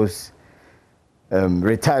 Domelevo's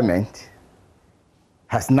retirement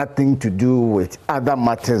has nothing to do with other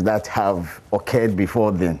matters that have occurred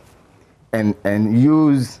before then, and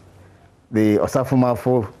use the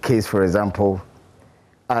Osafo-Mafo case, for example,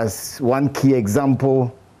 as one key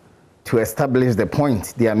example to establish the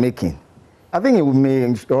point they are making. I think it may,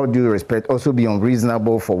 in all due respect, also be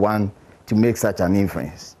unreasonable for one to make such an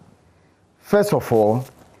inference. First of all,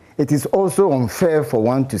 it is also unfair for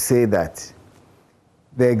one to say that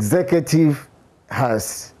the executive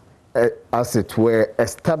has, as it were,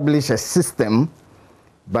 established a system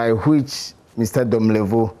by which Mr.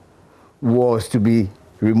 Domelevo was to be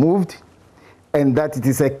removed, and that it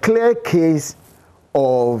is a clear case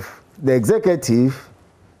of the executive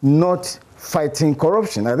not fighting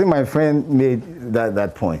corruption. I think my friend made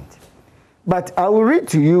that point. But I will read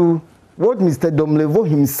to you what Mr. Domelevo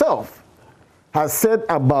himself has said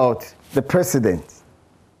about the president.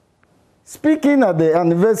 Speaking at the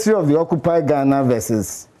anniversary of the Occupy Ghana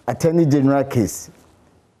versus Attorney General case,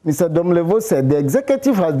 Mr. Domelevo said the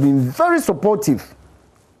executive has been very supportive.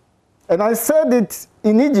 And I said it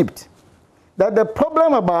in Egypt, that the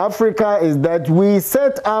problem about Africa is that we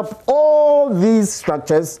set up all these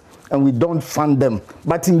structures and we don't fund them.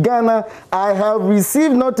 But in Ghana, I have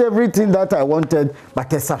received not everything that I wanted,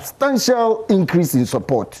 but a substantial increase in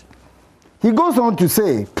support. He goes on to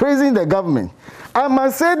say, praising the government, I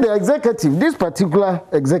must say the executive, this particular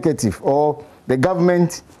executive, or the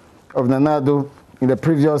government of Nanado in the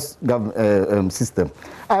previous system,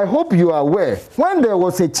 I hope you are aware, when there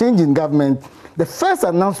was a change in government, the first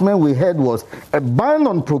announcement we heard was a ban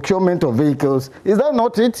on procurement of vehicles. Is that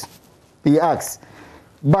not it? He asked.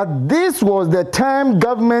 But this was the time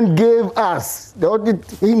government gave us, the audit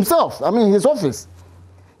himself, his office,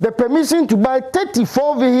 the permission to buy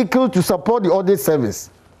 34 vehicles to support the audit service.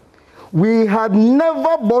 We had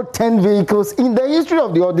never bought 10 vehicles in the history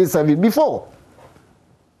of the audit service before.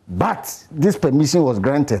 But this permission was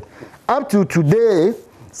granted. Up to today,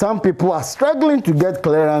 some people are struggling to get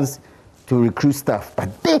clearance to recruit staff,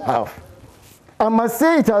 but they have. I must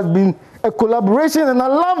say it has been a collaboration, and I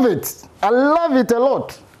love it. I love it a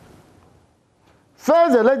lot.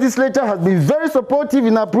 First, the legislature has been very supportive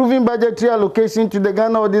in approving budgetary allocation to the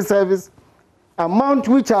Ghana Audit Service, amount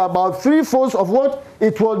which are about 3/4 of what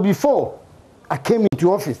it was before I came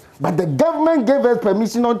into office. But the government gave us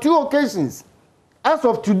permission on 2 occasions. As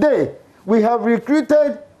of today, we have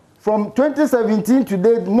recruited from 2017 to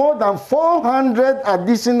date more than 400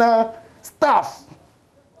 additional staff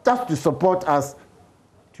just to support us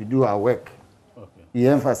to do our work. Okay. He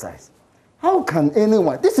emphasized. How can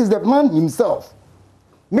anyone, this is the man himself,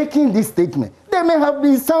 making this statement. There may have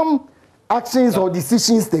been some actions or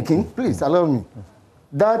decisions taken, please allow me,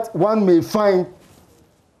 that one may find,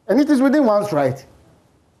 and it is within one's right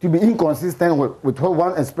to be inconsistent with what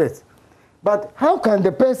one expects. But how can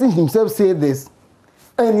the person himself say this,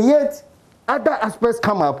 and yet other aspects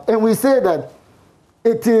come up, and we say that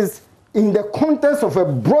it is in the context of a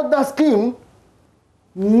broader scheme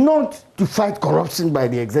not to fight corruption by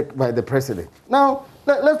the president. Now,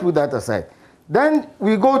 let's put that aside. Then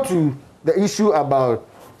we go to the issue about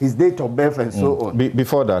his date of birth and so on.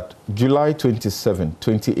 Before that, July 27,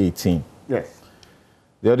 2018. Yes.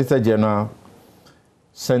 The Auditor General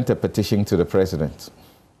sent a petition to the president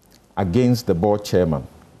against the board chairman,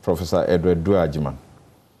 Professor Edward Duajiman,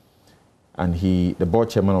 and the board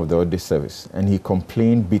chairman of the Audit Service, and he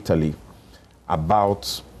complained bitterly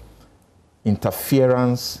about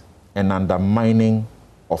interference and undermining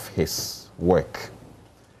of his work.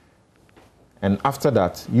 And after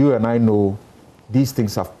that, you and I know these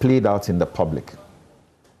things have played out in the public.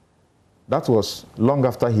 That was long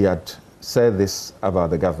after he had said this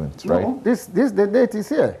about the government, right? No, the date is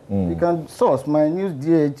here. You can source my news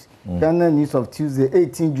DH, Ghana News of Tuesday,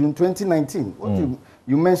 18 June 2019. What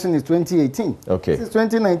you mentioned is 2018. Okay. This is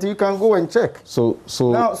 2019. You can go and check. So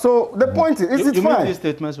the point is it you fine? mean these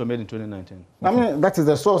statements were made in 2019? I mean, that is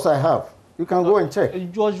the source I have. You can go and check.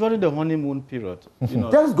 It was during the honeymoon period. You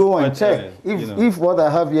know, just go and check. If what I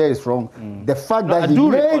have here is wrong, the fact that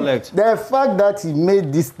he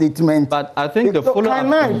made this statement. But I think the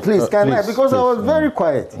follow-up. Can I? Because I was very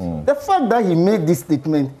quiet. The fact that he made this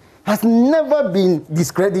statement has never been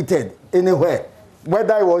discredited anywhere,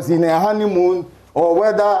 whether it was in a honeymoon or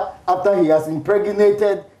whether after he has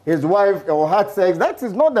impregnated his wife or had sex. That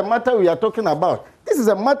is not the matter we are talking about. This is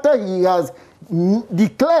a matter he has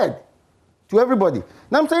declared to everybody.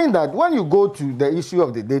 Now I'm saying that when you go to the issue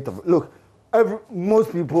of the date of, look,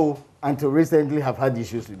 most people until recently have had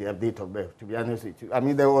issues with their date of birth, to be honest with you. I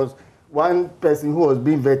mean, there was one person who was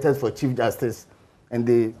being vetted for Chief Justice, and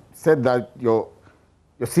they said that your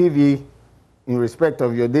CV in respect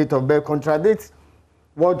of your date of birth contradicts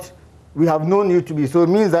what we have known you to be. So it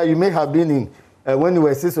means that you may have been in, when you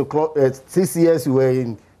were 6 years, you were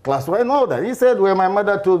in class 1 and all that. He said, well, my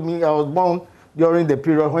mother told me I was born during the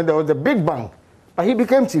period when there was a big bang. But he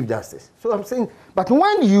became Chief Justice. So I'm saying, but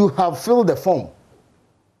when you have filled the form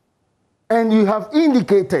and you have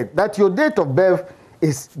indicated that your date of birth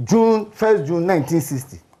is 1st June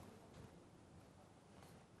 1960,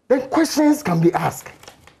 then questions can be asked.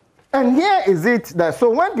 And here is it that, so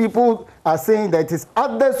when people are saying that it is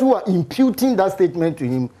others who are imputing that statement to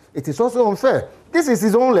him, it is also unfair. This is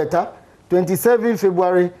his own letter, 27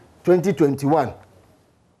 February 2021,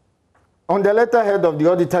 on the letterhead of the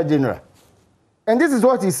Auditor General. And this is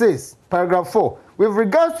what he says, paragraph 4. With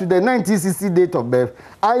regards to the 1960 date of birth,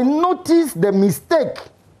 I noticed the mistake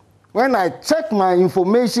when I checked my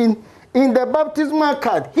information in the baptismal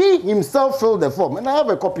card. He himself filled the form, and I have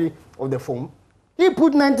a copy of the form. He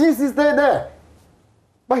put 1960 there.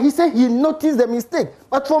 But he said he noticed the mistake.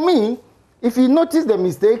 But for me, if he noticed the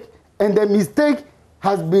mistake and the mistake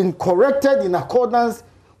has been corrected in accordance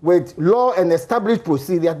with law and established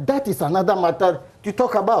procedure, that is another matter to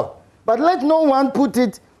talk about. But let no one put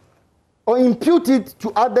it or impute it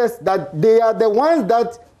to others that they are the ones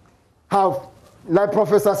that have, like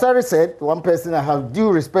Professor Sari said, one person I have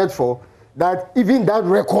due respect for, that even that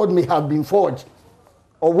record may have been forged.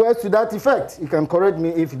 Or words to that effect. He can correct me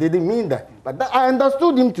if he didn't mean that. But I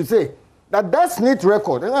understood him to say that that SNIT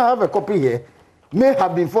record, and I have a copy here, may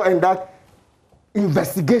have been forged and that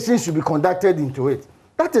investigation should be conducted into it.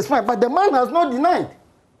 That is fine, but the man has not denied.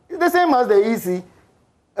 It's the same as the EC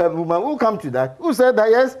woman who come to that, who said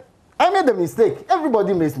that, yes, I made a mistake.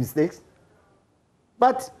 Everybody makes mistakes.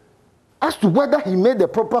 But as to whether he made the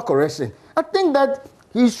proper correction, I think that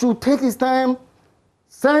he should take his time.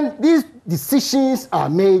 These decisions are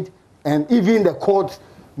made, and even the courts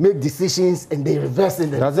make decisions and they reverse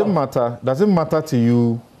it. Does it matter to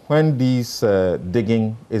you when this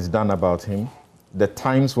digging is done about him? The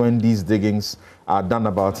times when these diggings are done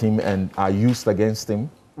about him and are used against him?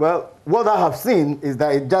 Well, what I have seen is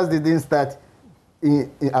that it just didn't start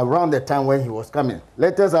around the time when he was coming.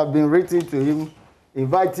 Letters have been written to him,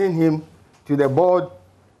 inviting him to the board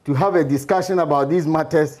to have a discussion about these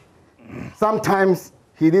matters. Sometimes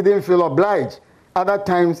he didn't feel obliged. Other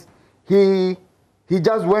times, he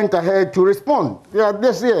just went ahead to respond.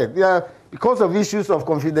 Because of issues of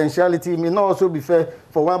confidentiality, it may not also be fair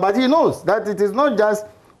for one, but he knows that it is not just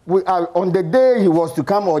on the day he was to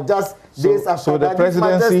come or just days after that this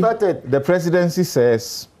matter started. The presidency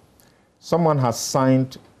says someone has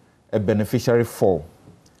signed a beneficiary form,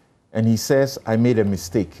 and he says, I made a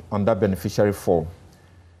mistake on that beneficiary form.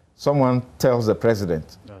 Someone tells the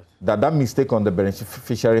president that mistake on the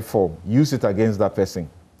beneficiary form, use it against that person.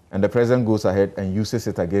 And the president goes ahead and uses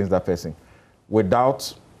it against that person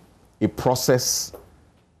without a process,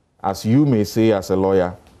 as you may say as a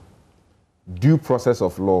lawyer, due process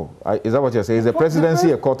of law. Is that what you're saying? Is the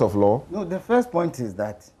presidency a court of law? No, the first point is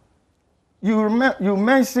that you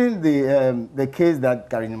mentioned the case that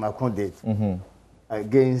Karini Macron did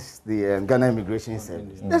against the Ghana Immigration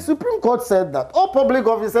Service. The Supreme Court said that all public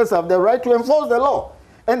officers have the right to enforce the law.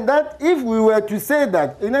 And that if we were to say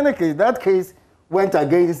that, in any case, that case went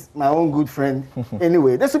against my own good friend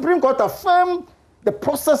anyway. The Supreme Court affirmed the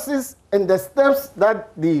processes and the steps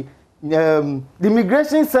that the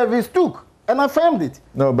Immigration Service took and affirmed it.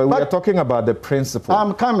 No, but we are talking about the principle.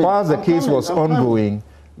 I'm coming. While the case was ongoing,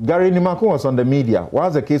 Gary Nimakun was on the media.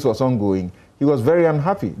 While the case was ongoing, he was very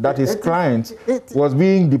unhappy that his client was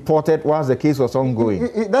being deported while the case was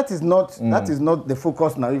ongoing. That is not the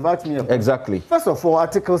focus now. You've asked me a question. Exactly. First of all,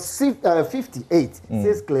 Article 58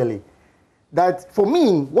 says clearly that for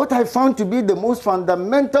me, what I found to be the most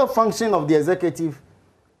fundamental function of the executive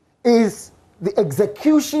is the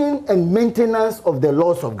execution and maintenance of the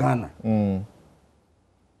laws of Ghana. And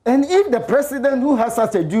if the president who has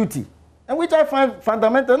such a duty, and which I find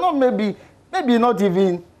fundamental, maybe not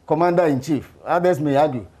even commander-in-chief. Others may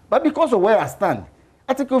argue. But because of where I stand,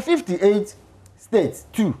 Article 58 states,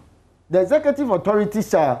 2, the executive authority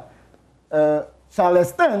shall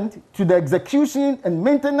extend to the execution and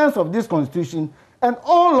maintenance of this Constitution and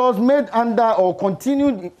all laws made under or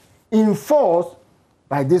continued in force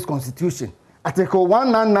by this Constitution. Article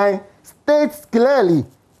 199 states clearly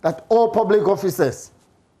that all public officers,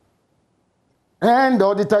 and the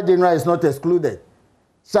Auditor General is not excluded,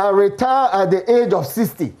 shall retire at the age of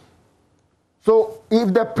 60. So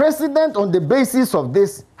if the President, on the basis of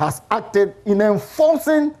this, has acted in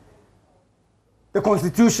enforcing the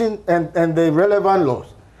Constitution and the relevant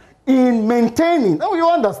laws, in maintaining, now you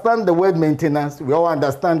understand the word maintenance, we all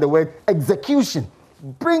understand the word execution,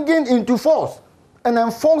 bringing into force and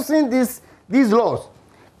enforcing these laws.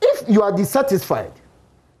 If you are dissatisfied,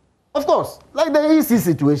 of course, like the EC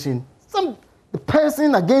situation, the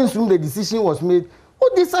person against whom the decision was made who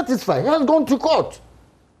dissatisfied has gone to court.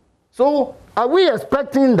 So are we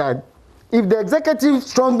expecting that if the executive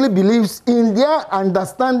strongly believes in their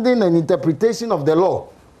understanding and interpretation of the law,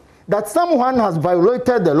 that someone has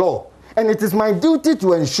violated the law, and it is my duty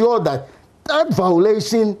to ensure that that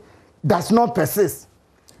violation does not persist,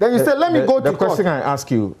 then you say, let me go to court.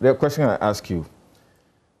 The question I ask you,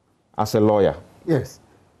 as a lawyer, yes,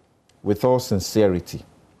 with all sincerity,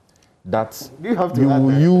 that you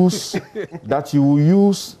will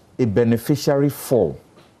use a beneficiary form,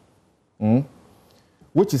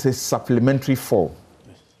 which is a supplementary form,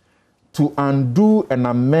 to undo and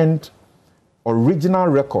amend original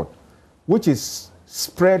record, which is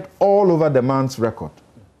spread all over the man's record.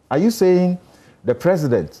 Are you saying the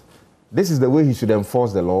president, this is the way he should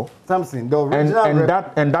enforce the law? Something, the original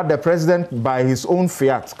and that the president, by his own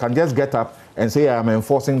fiat, can just get up and say, I am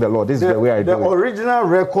enforcing the law. This is the way I do it. The original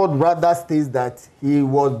record rather states that he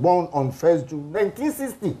was born on 1st June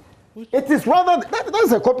 1960. It is rather,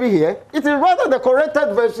 that's a copy here. It is rather the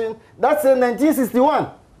corrected version that says 1961.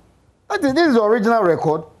 This is the original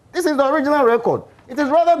record. This is the original record. It is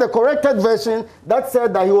rather the corrected version that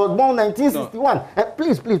said that he was born 1961. No. And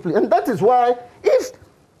please. And that is why, if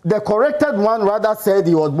the corrected one rather said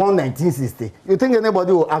he was born 1960, you think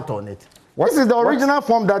anybody will act on it? This is the original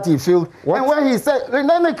form that he filled. And when he said, in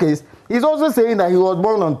any case, he's also saying that he was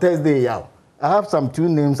born on Thursday. I have some 2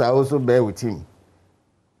 names I also bear with him.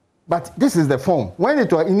 But this is the form. When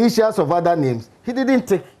it were initials of other names, he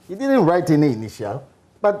didn't write any initial.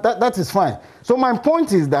 But that is fine. So my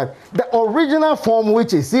point is that the original form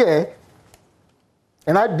which is here,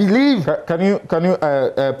 and I believe... Can you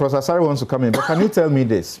Professor Sari wants to come in, but can you tell me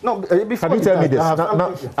this? No, before can you tell me this?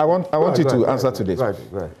 I want you to answer to this. Right.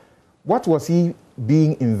 What was he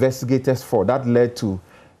being investigated for that led to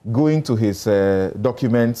going to his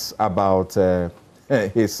documents about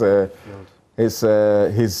his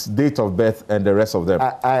date of birth and the rest of them?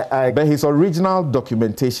 But his original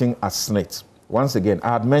documentation as SNIT. Once again,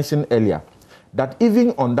 I had mentioned earlier that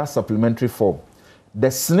even on that supplementary form, the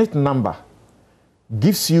SNIT number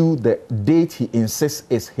gives you the date he insists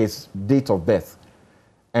is his date of birth.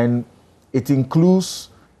 And it includes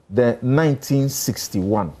the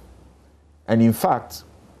 1961. And in fact,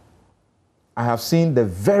 I have seen the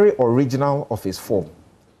very original of his form.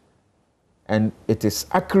 And it is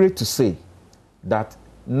accurate to say that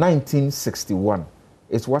 1961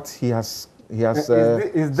 is what he has is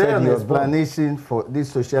there an explanation for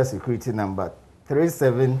this social security number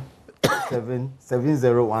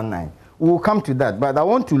 377019? We will come to that, but I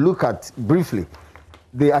want to look at briefly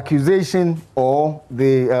the accusation or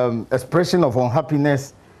the expression of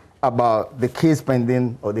unhappiness about the case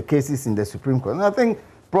pending or the cases in the Supreme Court. And I think,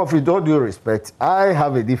 Prof, with all due respect, I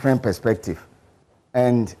have a different perspective.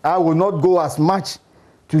 And I will not go as much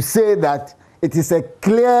to say that it is a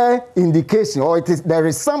clear indication, or there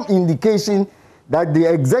is some indication that the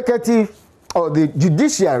executive or the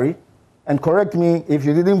judiciary, and correct me if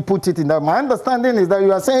you didn't put it in that, my understanding is that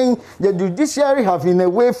you are saying the judiciary have in a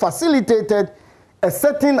way facilitated a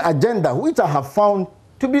certain agenda, which I have found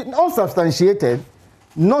to be unsubstantiated,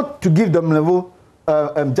 not to give Domelevo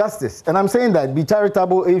justice. And I'm saying that, be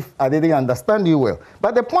charitable if I didn't understand you well.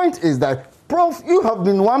 But the point is that, Prof, you have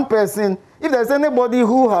been one person, if there's anybody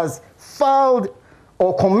who has filed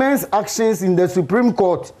or commenced actions in the Supreme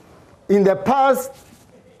Court in the past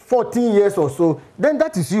 14 years or so, then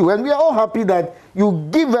that is you. And we are all happy that you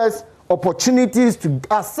give us opportunities to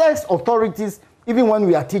assess authorities even when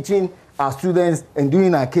we are teaching our students and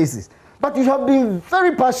doing our cases. But you have been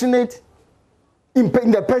very passionate in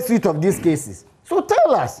the pursuit of these cases. So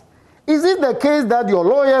tell us, is it the case that your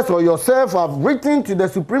lawyers or yourself have written to the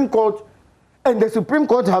Supreme Court and the Supreme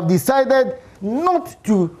Court have decided not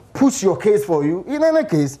to push your case for you? In any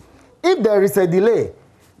case, if there is a delay,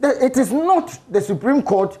 It is not the Supreme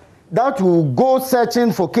Court that will go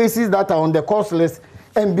searching for cases that are on the course list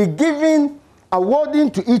and be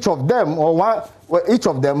awarding to each of them each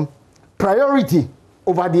of them priority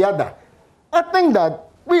over the other. I think that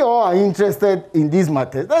we all are interested in these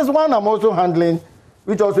matters. There's one I'm also handling,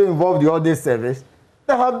 which also involves the audit service.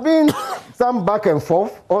 There have been some back and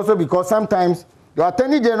forth, also because sometimes the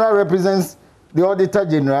Attorney General represents the Auditor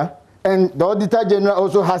General, and the Auditor General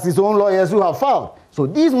also has his own lawyers who have filed. So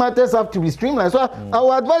these matters have to be streamlined. So I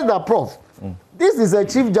will advise that, Prof. This is a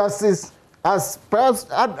Chief Justice, as perhaps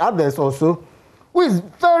others also, who is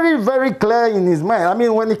very, very clear in his mind. I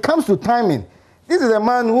mean, when it comes to timing, this is a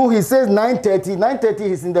man who he says 9:30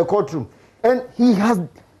 he's in the courtroom. And he has,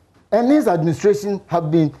 and his administration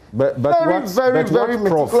have been very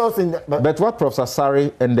meticulous in that. But what Professor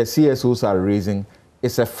Sari and the CSOs are raising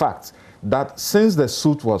is a fact that since the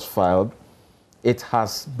suit was filed, it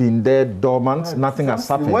has been there dormant, nothing has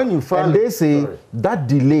happened. When you file, and they say that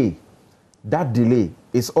delay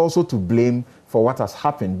is also to blame for what has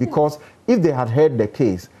happened, because if they had heard the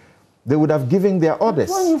case, they would have given their orders.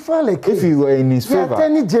 When you file a case, if you were in his favor, the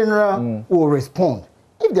Attorney General will respond.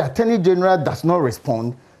 If the Attorney General does not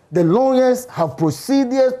respond, the lawyers have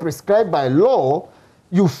procedures prescribed by law.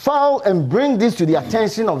 You file and bring this to the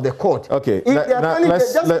attention of the court. Okay,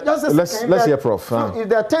 let's hear Prof. So if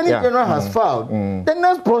the Attorney General has filed, the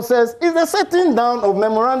next process is the setting down of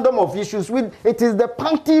memorandum of issues. It is the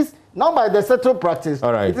parties, not by the settled practice.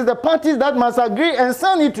 All right. It is the parties that must agree and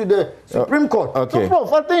send it to the Supreme Court. Okay. So,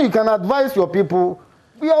 Prof, I think you can advise your people.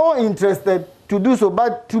 We are all interested to do so,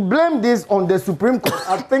 but to blame this on the Supreme Court,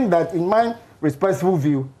 I think that in my respectful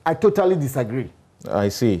view, I totally disagree. I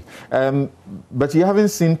see. But you haven't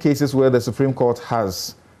seen cases where the Supreme Court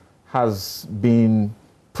has been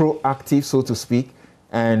proactive, so to speak,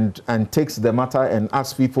 and takes the matter and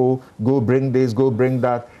asks people, go bring this, go bring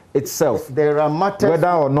that itself. There are matters.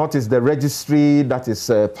 Whether or not it's the registry that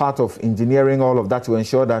is part of engineering all of that to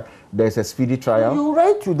ensure that there's a speedy trial. You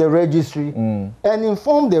write to the registry and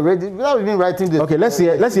inform the registry without even writing this. Okay, let's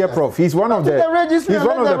hear Prof. He's one of the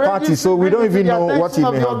parties, so we don't even know what he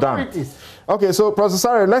may have done. Okay, so Professor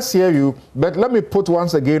Sari, let's hear you, but let me put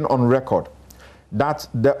once again on record that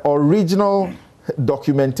the original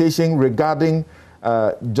documentation regarding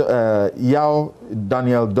Yao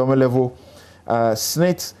Daniel Domelevo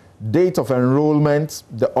SNIT date of enrollment,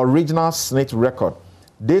 the original SNIT record,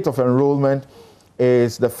 date of enrollment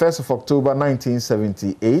is the 1st of October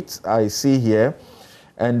 1978, I see here,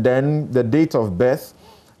 and then the date of birth,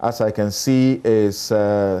 as I can see, is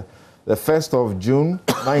the 1st of June,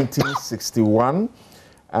 1961.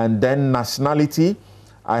 And then nationality,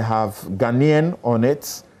 I have Ghanaian on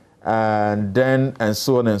it, and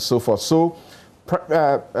so on and so forth. So,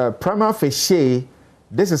 prima facie,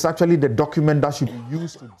 this is actually the document that should be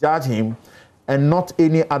used to judge him and not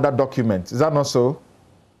any other document. Is that not so?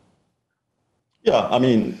 Yeah, I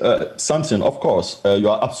mean, Samson, of course, you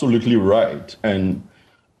are absolutely right. And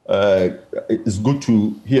it's good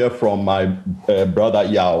to hear from my brother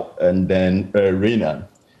Yao and then Renan.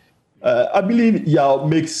 I believe Yao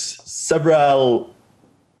makes several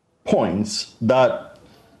points that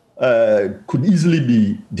could easily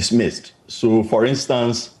be dismissed. So, for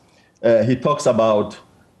instance, he talks about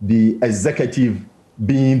the executive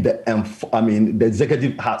being the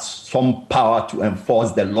executive has some power to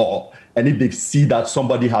enforce the law. And if they see that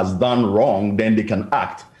somebody has done wrong, then they can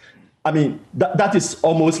act. I mean, that is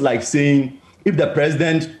almost like saying if the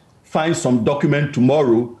president finds some document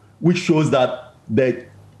tomorrow which shows that the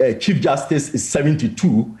Chief Justice is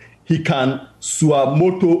 72, he can suo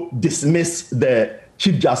motu dismiss the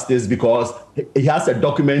Chief Justice because he has a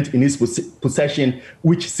document in his possession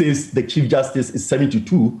which says the Chief Justice is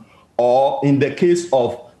 72. Or in the case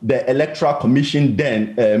of the Electoral Commission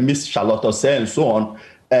then, Ms. Charlotte Osei and so on,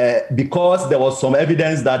 because there was some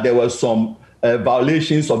evidence that there were some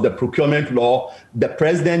violations of the procurement law, the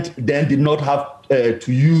president then did not have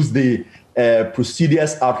to use the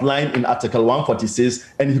procedures outlined in Article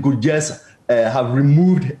 146, and he could just have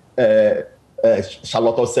removed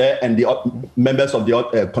Charlotte Osei and the members of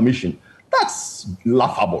the commission. That's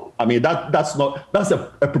laughable. I mean, that's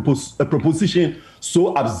a proposition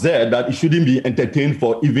so absurd that it shouldn't be entertained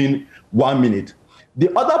for even 1 minute. The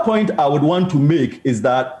other point I would want to make is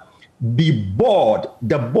that the board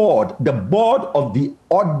of the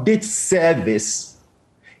audit service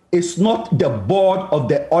is not the board of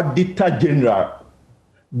the Auditor General.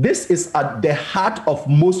 This is at the heart of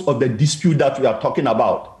most of the dispute that we are talking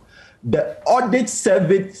about. The audit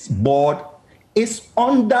service board is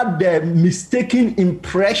under the mistaken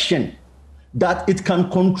impression that it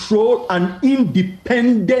can control an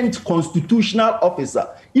independent constitutional officer.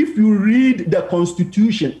 If you read the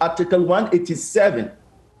Constitution, Article 187,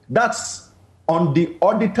 that's on the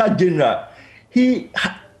Auditor General. He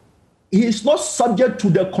is not subject to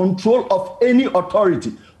the control of any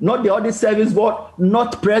authority, not the Audit Service Board,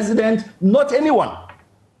 not President, not anyone.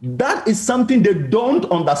 That is something they don't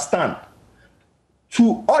understand.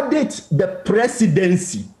 To audit the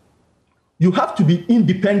presidency, you have to be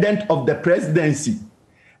independent of the presidency,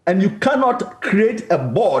 and you cannot create a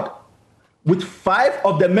board with 5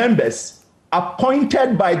 of the members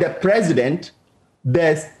appointed by the president.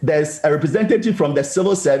 There's a representative from the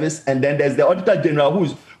civil service, and then there's the Auditor General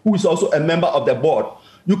who is also a member of the board.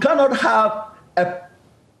 You cannot have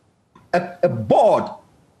a board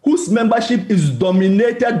whose membership is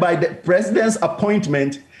dominated by the president's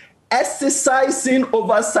appointment, exercising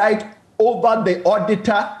oversight over the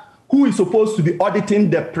auditor who is supposed to be auditing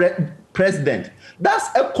the president. That's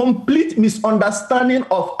a complete misunderstanding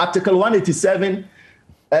of Article 187,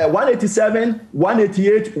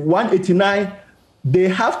 188, 189. They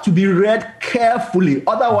have to be read carefully.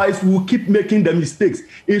 Otherwise, we'll keep making the mistakes.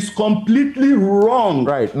 It's completely wrong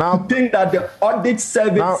now, to think that the Audit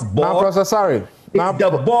Service Board is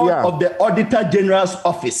the board of the Auditor General's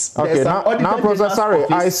office. Okay, now Professor Sari,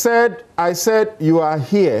 I said you are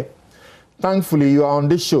here. Thankfully, you are on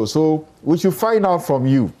this show. So we should find out from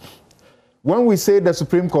you. When we say the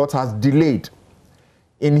Supreme Court has delayed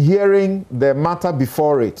in hearing the matter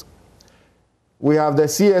before it, we have the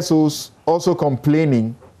CSOs also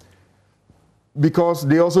complaining because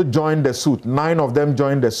they also joined the suit. 9 of them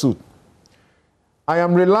joined the suit. I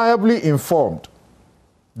am reliably informed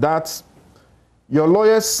that your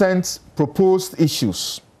lawyers sent proposed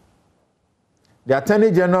issues. The Attorney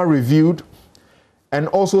General reviewed and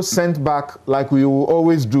also sent back, like we will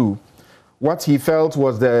always do, what he felt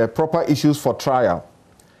was the proper issues for trial.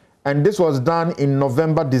 And this was done in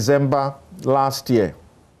November, December last year.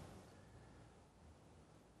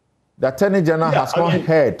 The Attorney General has not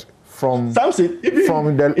heard from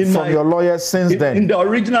your lawyers since then. In the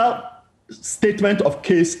original statement of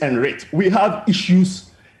case and writ, we have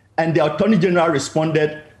issues, and the Attorney General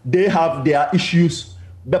responded, they have their issues.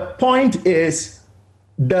 The point is,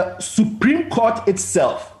 the Supreme Court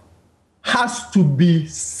itself has to be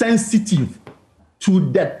sensitive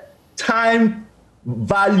to the time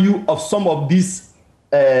value of some of these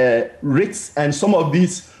writs and some of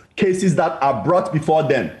these cases that are brought before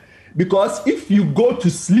them. Because if you go to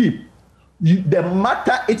sleep, the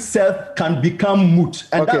matter itself can become moot.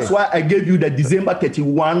 And that's why I gave you the December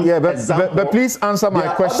 31 example. But please answer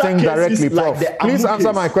my question directly, Prof. Please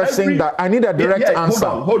answer my question. I need a direct answer.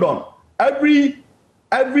 Hold on.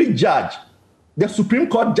 Every judge, the Supreme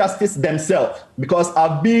Court justice themselves, because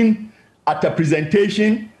I've been at a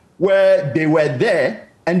presentation where they were there,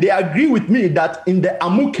 and they agree with me that in the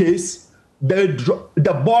Amu case,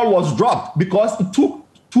 the ball was dropped because it took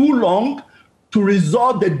too long to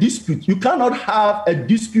resolve the dispute. You cannot have a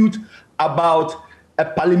dispute about a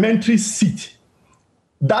parliamentary seat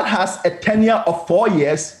that has a tenure of 4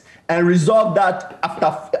 years and resolve that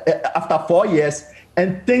after 4 years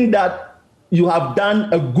and think that you have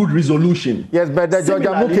done a good resolution. Yes, but the George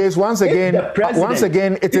Amu case, once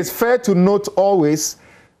again, it is fair to note always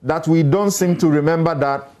that we don't seem to remember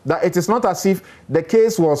that it is not as if the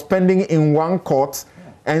case was pending in one court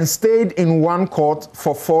and stayed in one court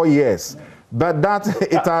for 4 years, but that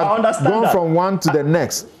it had gone from one to the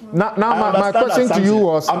next. Now my question to you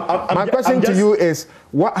was, is,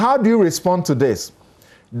 how do you respond to this?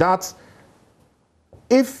 That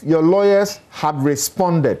if your lawyers had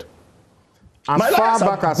responded as far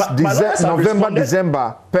back as November,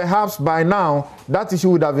 December, perhaps by now that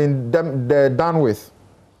issue would have been done with.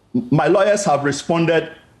 My lawyers have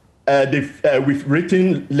responded with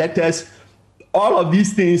written letters. All of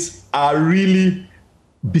these things are really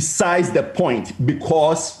besides the point,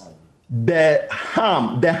 because the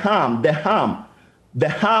harm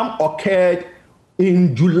occurred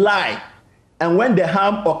in July. And when the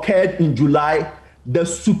harm occurred in July, the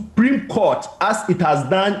Supreme Court, as it has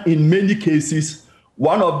done in many cases,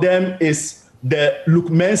 one of them is the Luke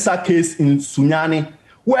Mensah case in Sunyani,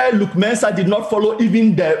 where Luke Mensah did not follow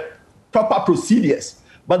even the proper procedures.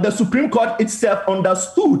 But the Supreme Court itself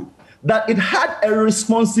understood that it had a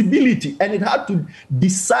responsibility and it had to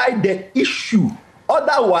decide the issue.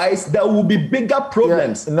 Otherwise, there will be bigger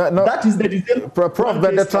problems. That is the Prof,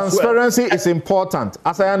 but the transparency is important.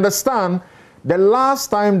 As I understand, the last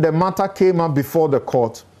time the matter came up before the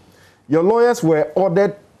court, your lawyers were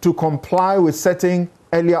ordered to comply with certain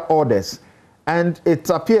earlier orders, and it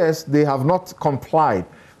appears they have not complied.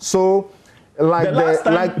 So together,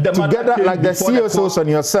 like the CSOs and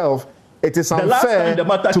yourself, it is unfair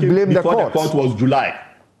to blame the court. The court was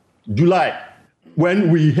July,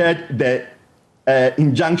 when we had the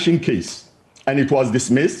injunction case, and it was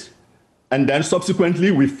dismissed, and then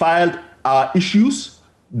subsequently we filed our issues.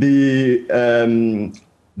 The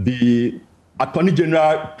Attorney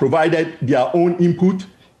General provided their own input,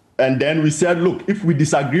 and then we said, look, if we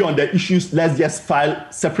disagree on the issues, let's just file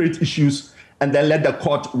separate issues and then let the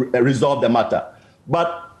court resolve the matter.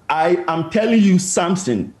 But I am telling you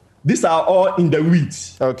something. These are all in the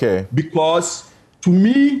weeds. Okay. Because to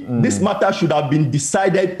me, this matter should have been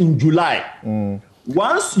decided in July.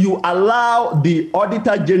 Once you allow the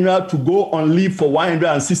Auditor General to go on leave for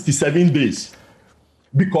 167 days,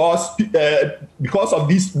 because of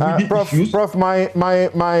these issues. Prof,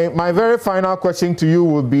 my very final question to you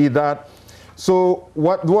would be that, so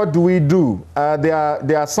what do we do?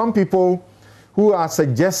 There are some people who are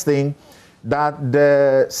suggesting that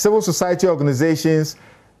the civil society organizations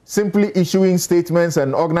simply issuing statements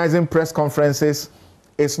and organizing press conferences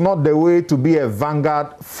is not the way to be a vanguard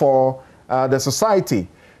for the society.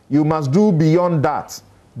 You must do beyond that.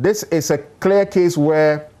 This is a clear case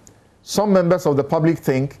where some members of the public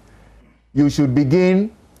think you should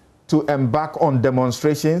begin to embark on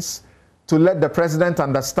demonstrations to let the president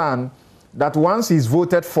understand that once he's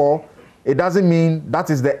voted for, it doesn't mean that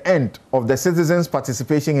is the end of the citizens'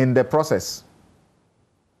 participation in the process.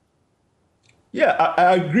 Yeah,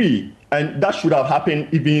 I agree. And that should have happened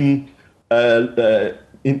even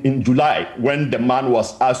in July, when the man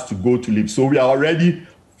was asked to go to leave. So we are already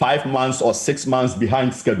 5 months or 6 months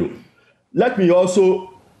behind schedule. Let me also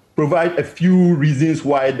provide a few reasons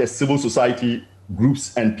why the civil society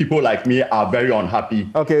groups and people like me are very unhappy.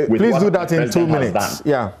 Okay, with please what do that in 2 minutes. Done.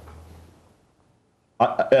 Yeah.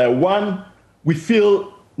 One, we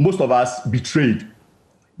feel most of us betrayed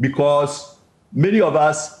because many of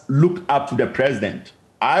us looked up to the president.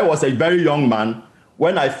 I was a very young man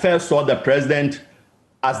when I first saw the president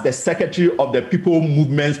as the secretary of the People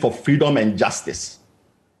Movement for Freedom and Justice.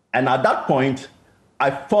 And at that point,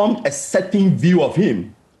 I formed a certain view of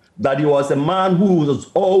him, that he was a man who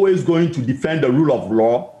was always going to defend the rule of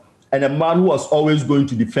law and a man who was always going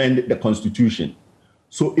to defend the Constitution.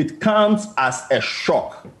 So it comes as a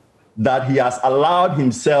shock that he has allowed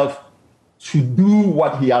himself to do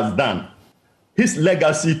what he has done. His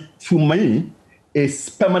legacy, to me, is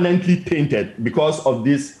permanently tainted because of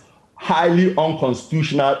this highly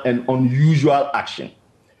unconstitutional and unusual action.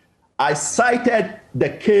 I cited the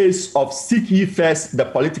case of Seek Ye First the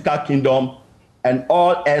Political Kingdom, and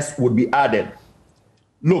all else would be added.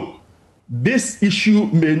 Look, this issue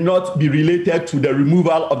may not be related to the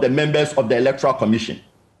removal of the members of the Electoral Commission.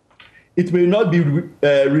 It may not be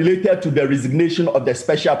related to the resignation of the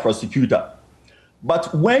special prosecutor.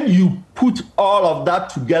 But when you put all of that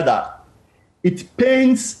together, it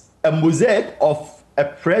paints a mosaic of a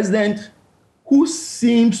president who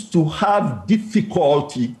seems to have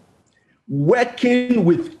difficulty working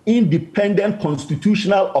with independent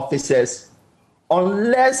constitutional officers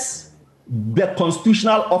unless the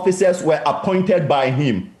constitutional officers were appointed by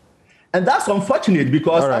him. And that's unfortunate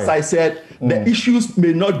because, as I said, the issues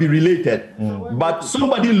may not be related. But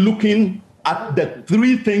somebody looking at the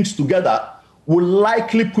three things together will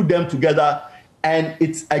likely put them together. And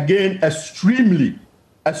it's, again, extremely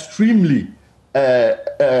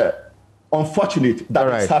unfortunate that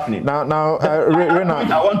it's happening.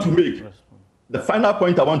 The final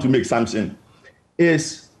point I want to make, Samson,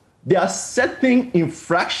 is there are certain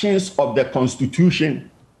infractions of the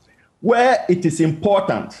Constitution where it is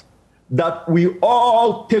important that we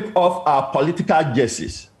all take off our political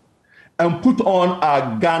jerseys and put on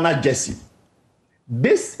our Ghana jersey.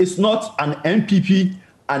 This is not an NPP,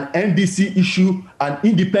 an NDC issue, an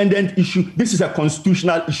independent issue. This is a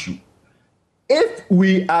constitutional issue. If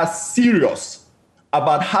we are serious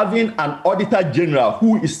about having an Auditor General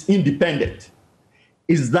who is independent,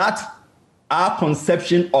 is that our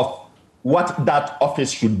conception of what that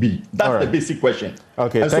office should be? That's the basic question.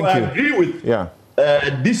 Okay, and thank you. So I agree with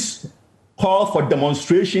this call for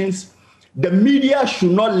demonstrations. The media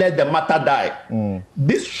should not let the matter die.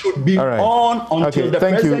 This should be on until the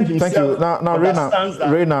president himself understands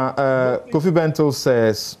that. Rena, Kofi Bento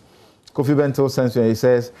says, he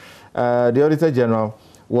says, the Auditor General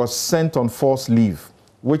was sent on forced leave,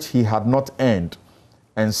 which he had not earned,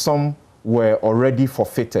 and some were already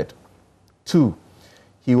forfeited. 2,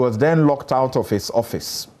 he was then locked out of his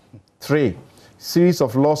office. 3, series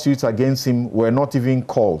of lawsuits against him were not even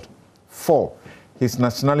called. 4, his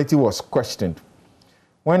nationality was questioned.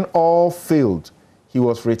 When all failed, he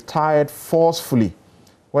was retired forcefully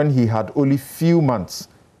when he had only few months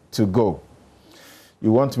to go.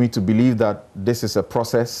 You want me to believe that this is a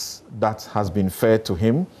process that has been fair to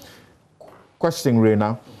him? Question,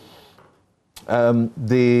 Reina.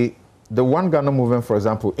 The One Ghana movement, for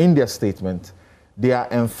example, in their statement, they are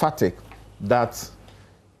emphatic that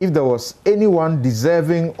if there was anyone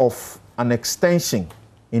deserving of an extension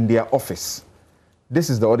in their office, this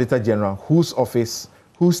is the Auditor General whose office,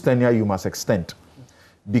 whose tenure you must extend,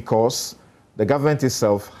 because the government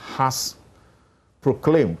itself has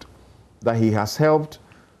proclaimed that he has helped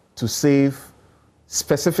to save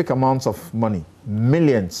specific amounts of money,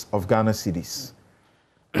 millions of Ghana cedis.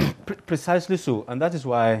 Precisely so, and that is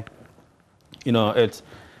why, you know, it's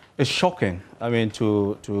shocking, I mean,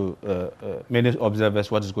 to many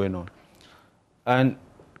observers what is going on. And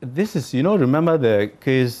this is, you know, remember the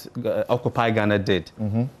case Occupy Ghana did,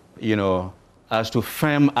 you know, as to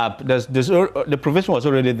firm up, the provision was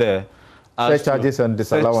already there. Surcharges and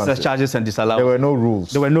disallowances. Surcharges and disallowances. There were no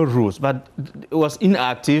rules. There were no rules, but it was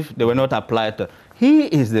inactive. They were not applied. He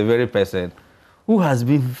is the very person who has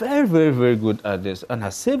been very, very, very good at this and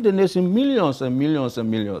has saved the nation millions and millions and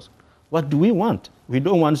millions. What do we want? We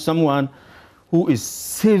don't want someone who is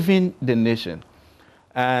saving the nation.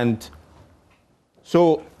 And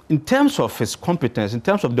so in terms of his competence, in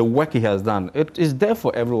terms of the work he has done, it is there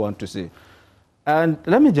for everyone to see. And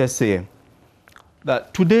let me just say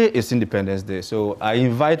that today is Independence Day. So I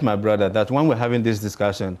invite my brother that when we're having this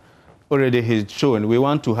discussion, already he's shown, we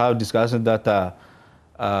want to have discussions that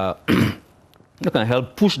can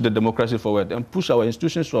help push the democracy forward and push our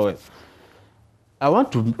institutions forward. I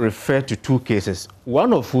want to refer to two cases,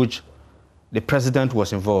 one of which the president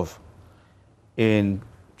was involved in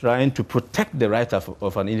trying to protect the right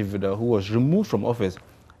of an individual who was removed from office.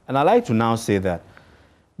 And I'd like to now say that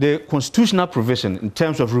the constitutional provision in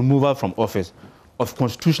terms of removal from office of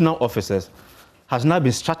constitutional officers has now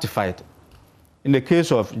been stratified. In the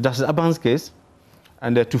case of Justice Aban's case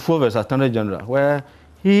and the Tufo versus Attorney General, where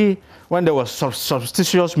when there was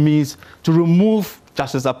substitutious means to remove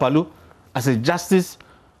Justice Apalu as a justice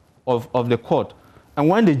of the court. And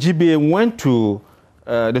when the GBA went to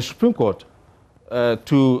the Supreme Court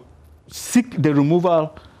to seek the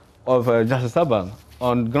removal of Justice Aban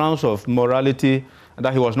on grounds of morality and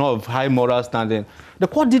that he was not of high moral standing, the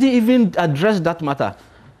court didn't even address that matter.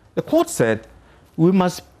 The court said we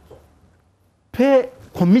must pay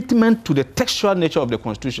commitment to the textual nature of the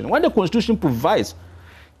Constitution. When the Constitution provides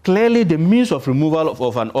clearly the means of removal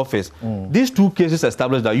of an office, these two cases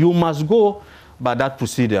establish that you must go by that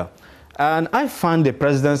procedure. And I found the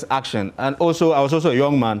president's action, and also I was also a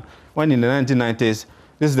young man when in the 1990s,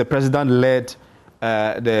 this is the president-led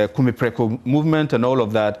the Kumipreko movement and all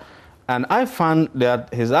of that. And I found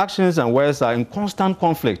that his actions and words are in constant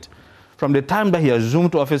conflict from the time that he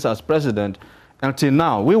assumed office as president until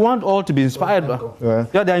now. We want all to be inspired by.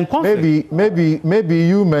 Yeah, they're in conflict. Maybe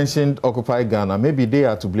you mentioned Occupy Ghana. Maybe they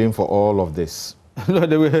are to blame for all of this. No,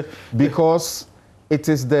 they were. Because it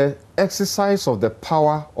is the exercise of the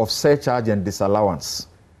power of surcharge and disallowance,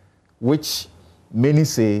 which many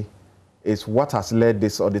say is what has led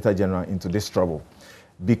this Auditor General into this trouble.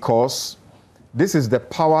 Because this is the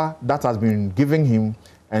power that has been given him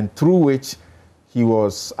and through which he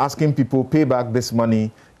was asking people, pay back this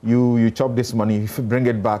money, you chop this money, bring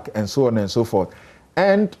it back, and so on and so forth.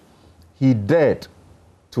 And he dared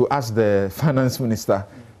to ask the finance minister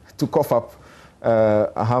to cough up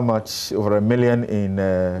how much, over $1 million in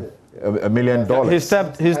 $1 million. He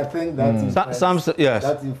stepped. I think that yes.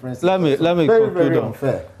 That inference let me very, conclude very on.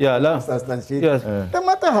 unfair. Yeah, yes. The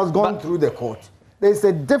matter has gone through the court. There is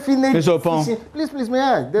a definite decision. Please, may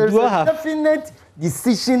I? There is a definite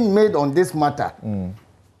decision made on this matter.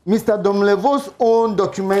 Mr. Domelevo's own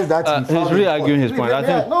documents that he's re-arguing his point.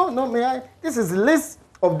 May I? This is a list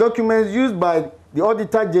of documents used by the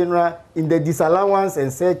Auditor General in the disallowance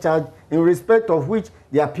and surcharge in respect of which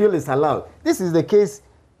the appeal is allowed. This is the case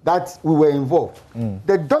that we were involved.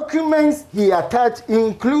 The documents he attached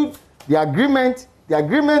include the agreement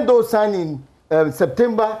though signed in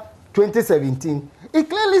September 2017. It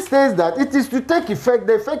clearly says that it is to take effect,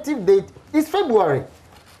 the effective date is February.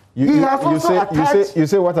 You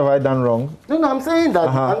say, what have I done wrong? No, I'm saying that,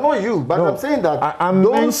 I know you, but I'm saying that. I'm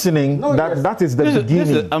mentioning that is the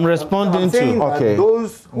beginning. I'm responding to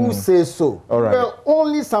those who say so. All right. We're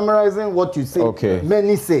only summarizing what you say.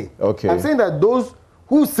 Many say. I'm saying that those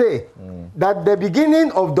who say that the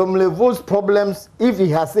beginning of Domelevo's problems, if he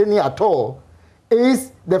has any at all,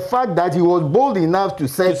 is the fact that he was bold enough to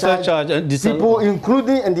surcharge people,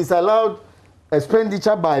 including and disallowed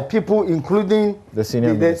expenditure by people, including the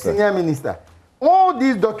senior minister. All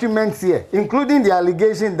these documents here, including the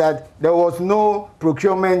allegation that there was no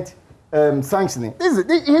procurement sanctioning, this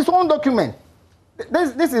is his own document.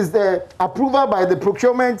 This is the approval by the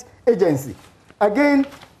procurement agency. Again,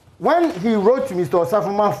 when he wrote to Mr.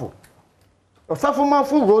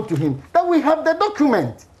 Osafo wrote to him that we have the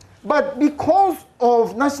document. But because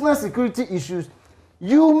of national security issues,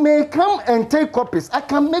 you may come and take copies. I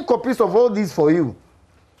can make copies of all these for you.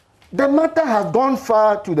 The matter has gone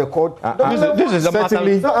far to the court. This is a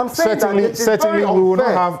certainly, matter. So I'm saying certainly we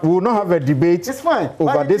will not have a debate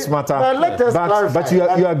over this matter. But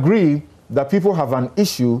you agree that people have an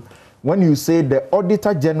issue when you say the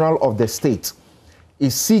Auditor General of the state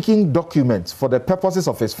is seeking documents for the purposes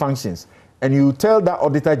of his functions, and you tell that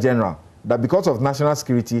Auditor General that because of national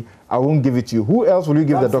security, I won't give it to you. Who else will you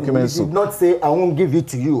give the documents to? He did not say, I won't give it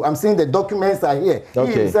to you. I'm saying the documents are here.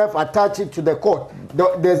 Okay. He himself attached it to the court.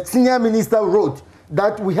 The senior minister wrote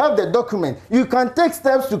that we have the document. You can take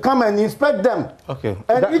steps to come and inspect them. Okay.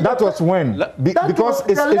 That was when? Because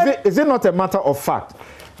is it not a matter of fact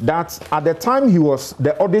that at the time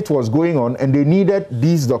the audit was going on and they needed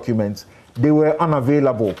these documents, they were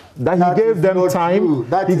unavailable? That he gave them time.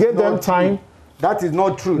 He gave them time. That is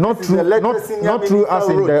not true. Not true. Not true. As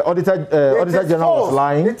in the Auditor General was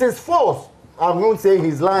lying. It is false. I won't say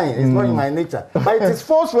he's lying. It's not in my nature. But it is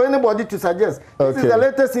false for anybody to suggest. This is the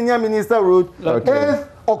letter senior minister wrote, 8th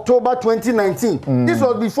October 2019. This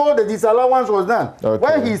was before the disallowance was done.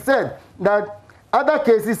 Where he said that other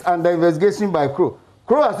cases under investigation by Crow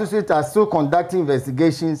Associates are still conducting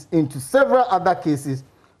investigations into several other cases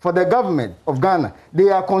for the government of Ghana. They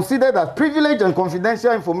are considered as privileged and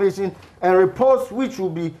confidential information and reports which will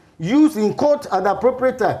be used in court at the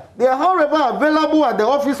appropriate time. They are, however, available at the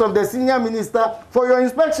office of the senior minister for your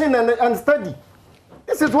inspection and study.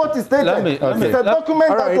 This is what is stated. It's a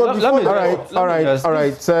document that was before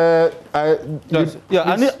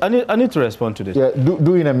I need to respond to this. Yeah,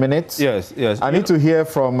 do in a minute. Yes. I need to hear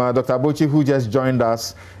from Dr. Abochi, who just joined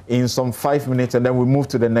us, in some 5 minutes, and then we move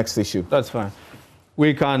to the next issue. That's fine.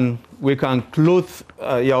 We can clothe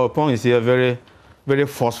your points here very, very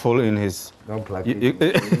forceful in his. Don't plug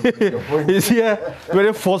He's here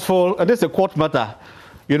very forceful. And this is a court matter,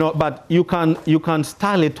 But you can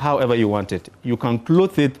style it however you want it. You can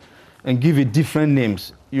clothe it and give it different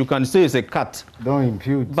names. You can say it's a cat. Don't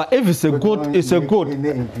impute. But if it's a goat, it's a goat.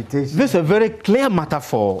 This is a very clear matter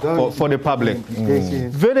for the public.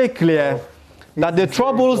 Very clear that the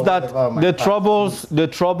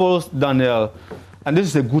troubles Daniel. And this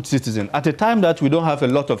is a good citizen. At a time that we don't have a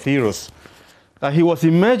lot of heroes, that he was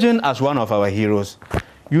emerging as one of our heroes,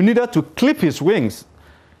 you needed to clip his wings.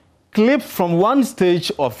 Clip from one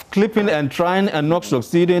stage of clipping and trying and not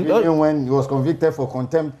succeeding. Even when he was convicted for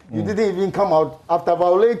contempt, you didn't even come out after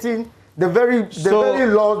violating the very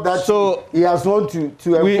law that he has sworn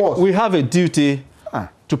to enforce. We have a duty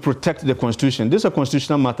to protect the Constitution. This is a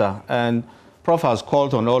constitutional matter, and Prof has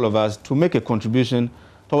called on all of us to make a contribution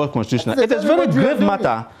toward constitutional. It is a very grave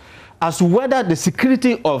matter as to whether the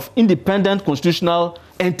security of independent constitutional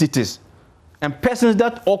entities and persons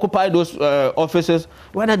that occupy those offices,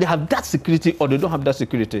 whether they have that security or they don't have that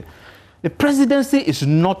security. The presidency is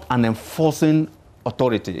not an enforcing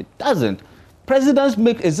authority. It doesn't. Presidents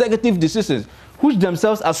make executive decisions which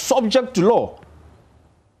themselves are subject to law.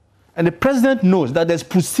 And the president knows that there's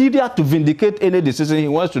procedure to vindicate any decision he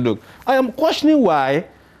wants to do. I am questioning why,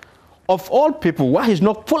 of all people, why he's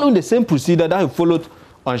not following the same procedure that he followed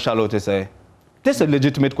on Charlotte Say. This is a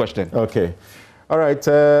legitimate question. Okay. All right.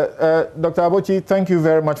 Dr. Abochi, thank you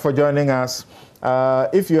very much for joining us.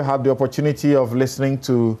 If you have the opportunity of listening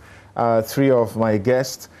to three of my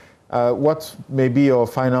guests, what may be your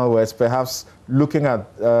final words, perhaps looking at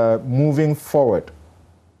moving forward?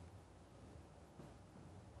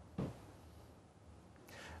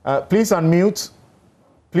 Please unmute.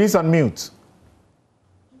 Please unmute.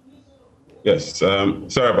 Yes,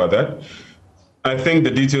 sorry about that. I think the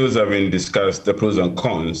details have been discussed, the pros and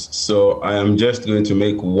cons. So I am just going to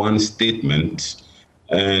make one statement,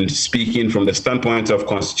 and speaking from the standpoint of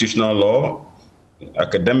constitutional law,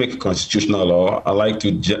 academic constitutional law, I like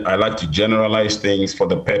to generalize things for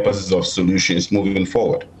the purposes of solutions moving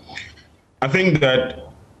forward. I think that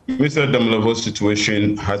Mr. Domelevo's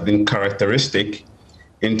situation has been characteristic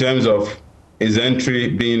in terms of his entry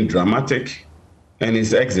being dramatic and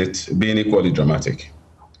his exit being equally dramatic.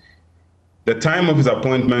 The time of his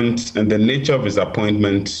appointment and the nature of his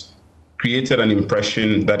appointment created an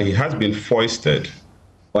impression that he has been foisted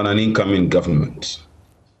on an incoming government.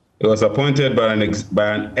 He was appointed by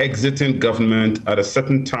an exiting government at a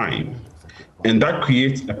certain time, and that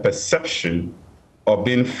creates a perception of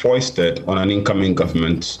being foisted on an incoming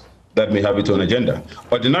government that may have its own agenda.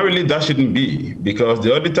 Ordinarily, that shouldn't be, because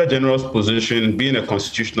the Auditor General's position, being a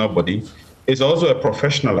constitutional body, is also a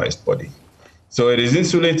professionalized body. So it is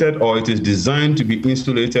insulated, or it is designed to be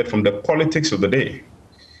insulated from the politics of the day.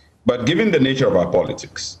 But given the nature of our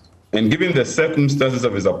politics, and given the circumstances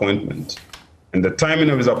of his appointment, and the timing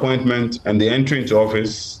of his appointment, and the entry into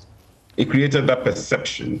office, it created that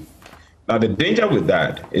perception. Now, the danger with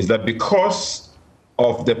that is that because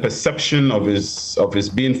of the perception of his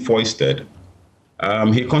being foisted,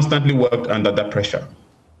 he constantly worked under that pressure.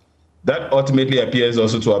 That ultimately appears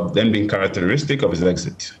also to have then been characteristic of his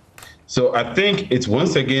exit. So I think it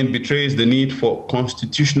once again betrays the need for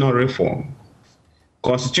constitutional reform.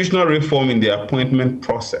 Constitutional reform in the appointment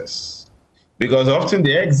process, because often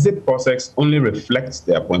the exit process only reflects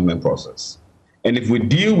the appointment process. And if we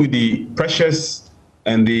deal with the pressures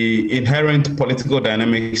and the inherent political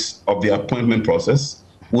dynamics of the appointment process,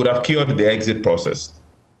 we would have cured the exit process.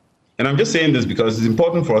 And I'm just saying this because it's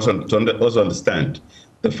important for us to also understand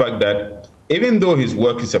the fact that even though his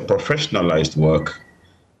work is a professionalized work,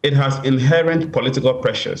 it has inherent political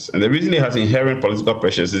pressures. And the reason it has inherent political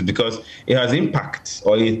pressures is because it has impact,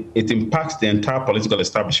 or it impacts the entire political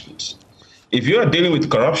establishment. If you are dealing with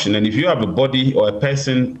corruption, and if you have a body or a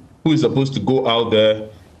person who is supposed to go out there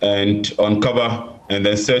and uncover and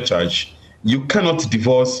then surcharge, you cannot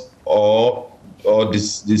divorce or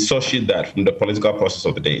dissociate that from the political process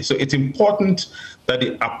of the day. So it's important that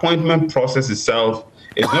the appointment process itself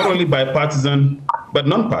is not only bipartisan, but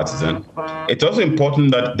non-partisan. It's also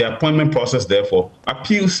important that the appointment process, therefore,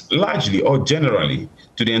 appeals largely or generally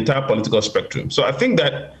to the entire political spectrum. So I think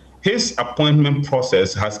that his appointment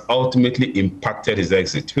process has ultimately impacted his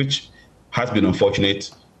exit, which has been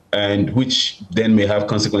unfortunate and which then may have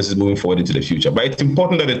consequences moving forward into the future. But it's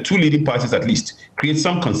important that the two leading parties at least create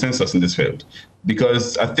some consensus in this field,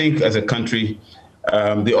 because I think as a country,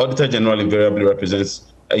 the Auditor General invariably represents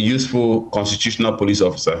a useful constitutional police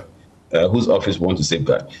officer whose office we want to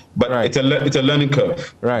safeguard. But right. it's a learning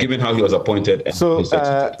curve, right, given how he was appointed. And so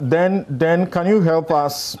then can you help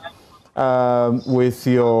us with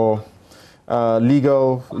your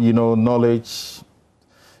legal knowledge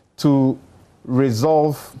to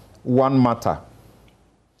resolve one matter?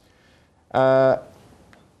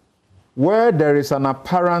 Where there is an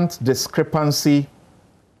apparent discrepancy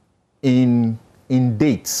in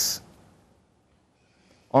dates,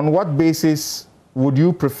 on what basis would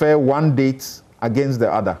you prefer one date against the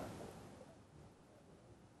other?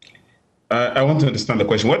 I want to understand the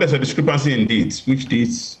question. Where there's a discrepancy in dates, which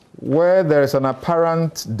dates? Where there is an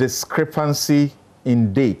apparent discrepancy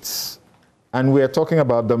in dates, and we are talking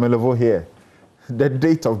about Domelevo here, the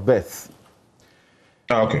date of birth.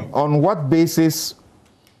 Okay. On what basis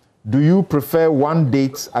do you prefer one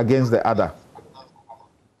date against the other?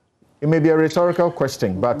 It may be a rhetorical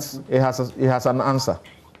question, but it has an answer.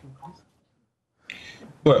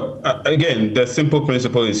 Well, again, the simple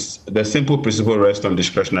principle rests on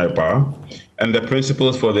discretionary power, and the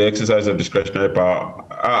principles for the exercise of discretionary power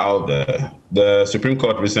are out there. The Supreme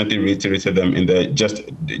Court recently reiterated them in the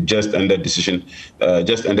just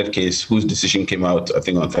ended case, whose decision came out, I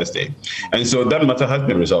think, on Thursday, and so that matter has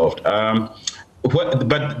been resolved. But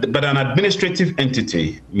an administrative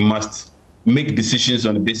entity must make decisions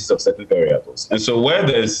on the basis of certain variables, and so where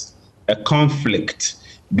there's a conflict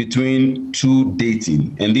between two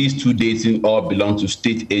dating, and these two dating all belong to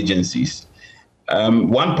state agencies, a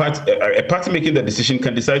party making the decision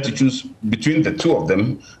can decide to choose between the two of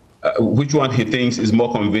them, which one he thinks is more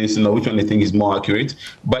convincing or which one he thinks is more accurate.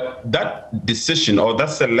 But that decision or that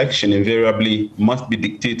selection invariably must be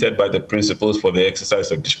dictated by the principles for the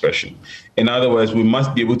exercise of discretion. In other words, we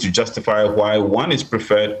must be able to justify why one is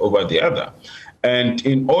preferred over the other. And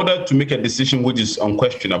in order to make a decision which is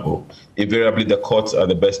unquestionable, invariably the courts are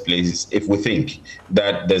the best places if we think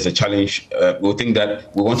that there's a challenge. We think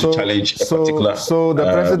that we want to challenge a particular. So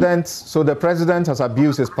the president has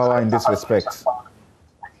abused his power in this respect.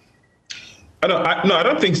 No, I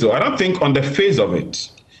don't think so. I don't think on the face of it.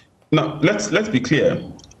 Now, let's be clear.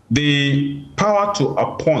 The power to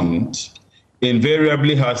appoint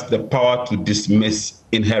invariably has the power to dismiss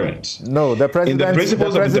inherent. No, the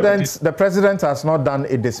president has not done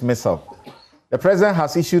a dismissal. The president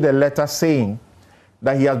has issued a letter saying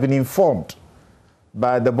that he has been informed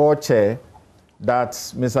by the board chair that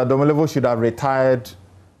Mr. Domelevo should have retired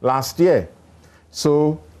last year.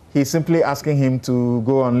 So he's simply asking him to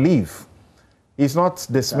go on leave. He's not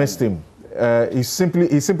dismissed him. He's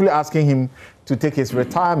simply asking him to take his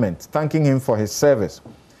retirement, thanking him for his service.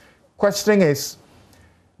 Question is,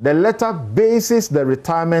 the letter bases the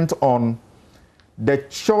retirement on the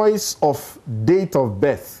choice of date of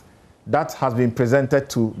birth that has been presented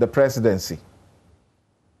to the presidency.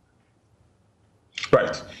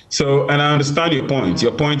 Right. So, and I understand your point.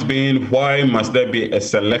 Your point being, why must there be a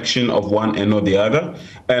selection of one and not the other?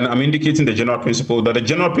 And I'm indicating the general principle, that the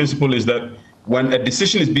general principle is that when a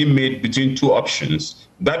decision is being made between two options,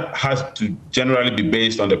 that has to generally be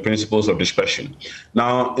based on the principles of discretion.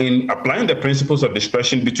 Now, in applying the principles of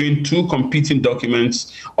discretion between two competing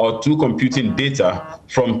documents or two computing data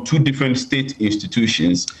from two different state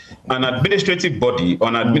institutions, an administrative body or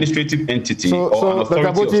an administrative entity or an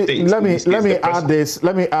authority of state.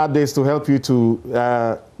 Let me add this to help you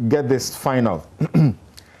to get this final.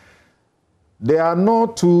 There are no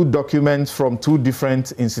two documents from two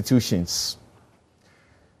different institutions.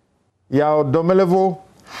 Domelevo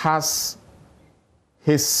has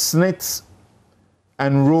his SNIT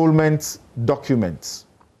enrollment documents.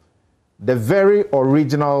 The very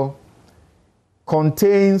original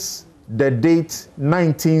contains the date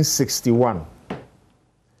 1961.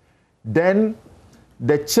 Then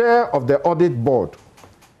the chair of the audit board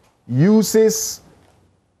uses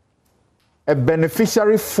a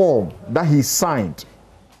beneficiary form that he signed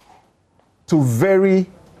to vary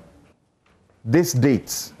this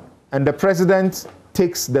date. And the president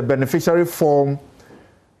takes the beneficiary form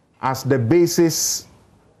as the basis,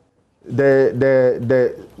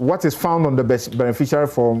 what is found on the beneficiary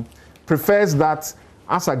form, prefers that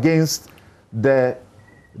as against the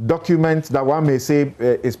document that one may say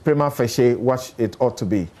is prima facie what it ought to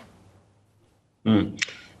be.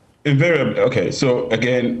 Invariably, okay, so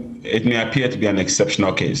again, it may appear to be an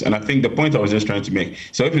exceptional case. And I think the point I was just trying to make,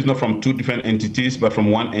 so if it's not from two different entities, but from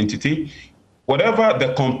one entity, whatever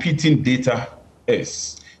the competing data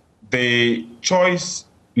is, the choice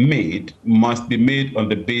made must be made on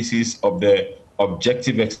the basis of the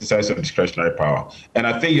objective exercise of discretionary power. And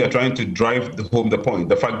I think you're trying to drive home the point,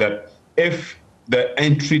 the fact that if the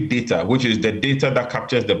entry data, which is the data that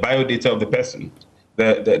captures the biodata of the person,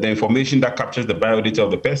 the information that captures the biodata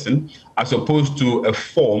of the person, as opposed to a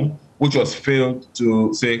form which was filled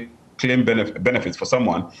to, say, claim benefits for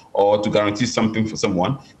someone or to guarantee something for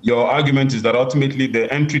someone, your argument is that ultimately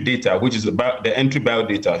the entry data, which is about the entry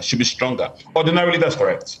biodata, should be stronger. Ordinarily, that's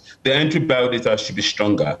correct. The entry biodata should be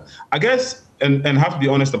stronger. I guess, and have to be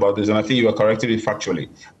honest about this, and I think you are correcting it factually,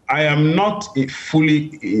 I am not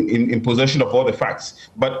fully in possession of all the facts.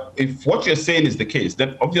 But if what you're saying is the case,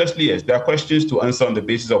 then obviously, yes, there are questions to answer on the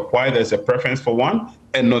basis of why there's a preference for one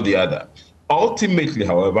and not the other. Ultimately,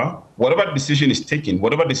 however, whatever decision is taken,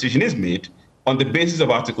 whatever decision is made, on the basis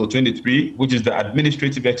of Article 23, which is the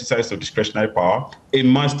administrative exercise of discretionary power, it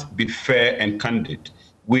must be fair and candid.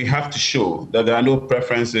 We have to show that there are no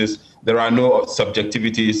preferences, there are no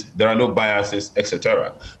subjectivities, there are no biases,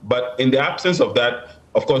 etc. But in the absence of that,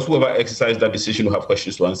 of course, whoever exercised that decision will have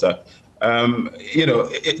questions to answer.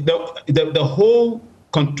 The whole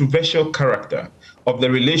controversial character of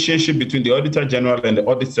the relationship between the Auditor General and the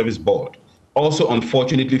Audit Service Board also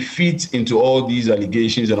unfortunately feeds into all these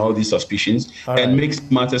allegations and all these suspicions and makes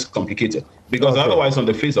matters complicated. Because otherwise, on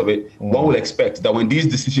the face of it, one will expect that when these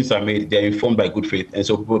decisions are made, they're informed by good faith, and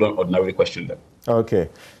so people don't ordinarily question them. Okay.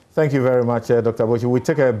 Thank you very much, Dr. Bochi. We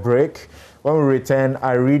take a break. When we return,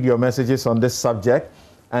 I read your messages on this subject,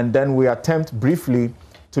 and then we attempt briefly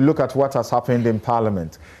to look at what has happened in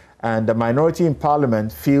Parliament. And the minority in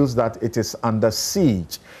Parliament feels that it is under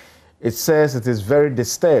siege. It says it is very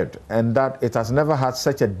disturbed and that it has never had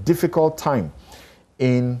such a difficult time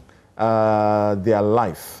in their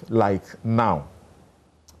life like now.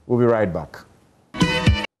 We'll be right back.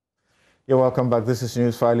 You're welcome back. This is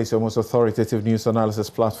NewsFile. It's your most authoritative news analysis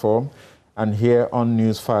platform. And here on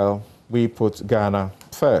NewsFile, we put Ghana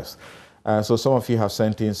first. So some of you have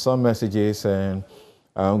sent in some messages, and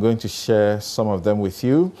I'm going to share some of them with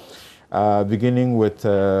you, beginning with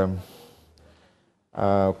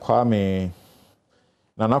Kwame.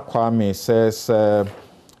 Nana Kwame says,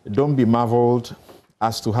 don't be marveled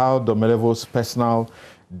as to how Domelevo's personal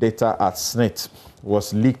data at SNIT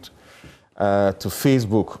was leaked to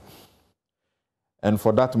Facebook. And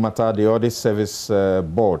for that matter, the Audit Service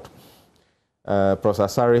Board, Professor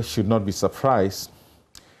Sari should not be surprised.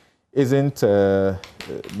 Isn't Mr.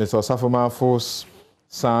 Osafumafo's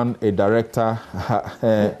son a director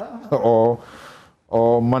or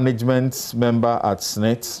management member at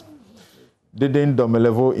SNIT? Didn't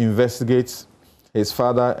Domelevo investigate his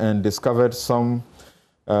father and discovered some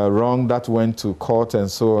wrong that went to court and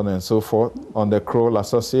so on and so forth on the Kroll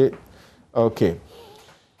associate? Okay.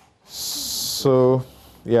 So,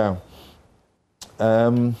 yeah.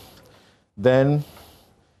 Then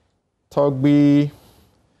Togby,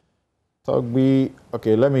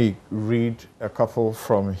 okay, let me read a couple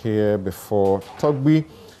from here before. Togby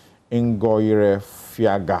Ngoire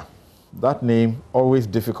Fiaga. That name, always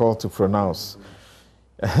difficult to pronounce.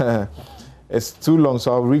 It's too long,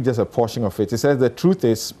 so I'll read just a portion of it. It says, the truth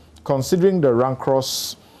is, considering the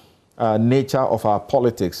rancorous nature of our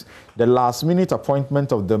politics, the last-minute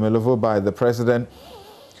appointment of Domelevo by the president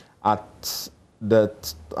at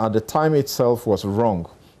the time itself was wrong,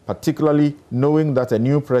 particularly knowing that a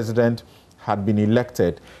new president had been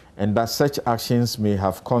elected and that such actions may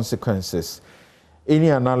have consequences. Any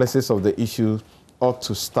analysis of the issue ought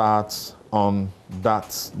to start on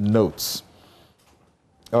that note.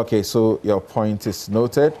 Okay, so your point is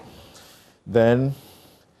noted. Then,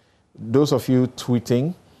 those of you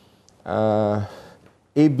tweeting, A.B.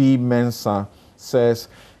 Mensah says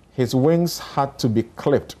his wings had to be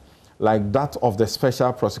clipped like that of the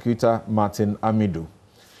special prosecutor Martin Amidu.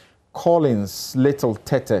 Collins Little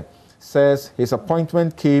Tete says his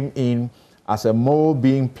appointment came in as a mole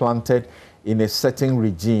being planted in a certain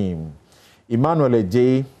regime. Emmanuel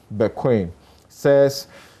J. Bequin says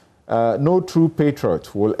no true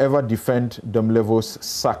patriot will ever defend Domelevo's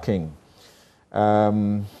sacking.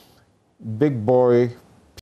 Big Boy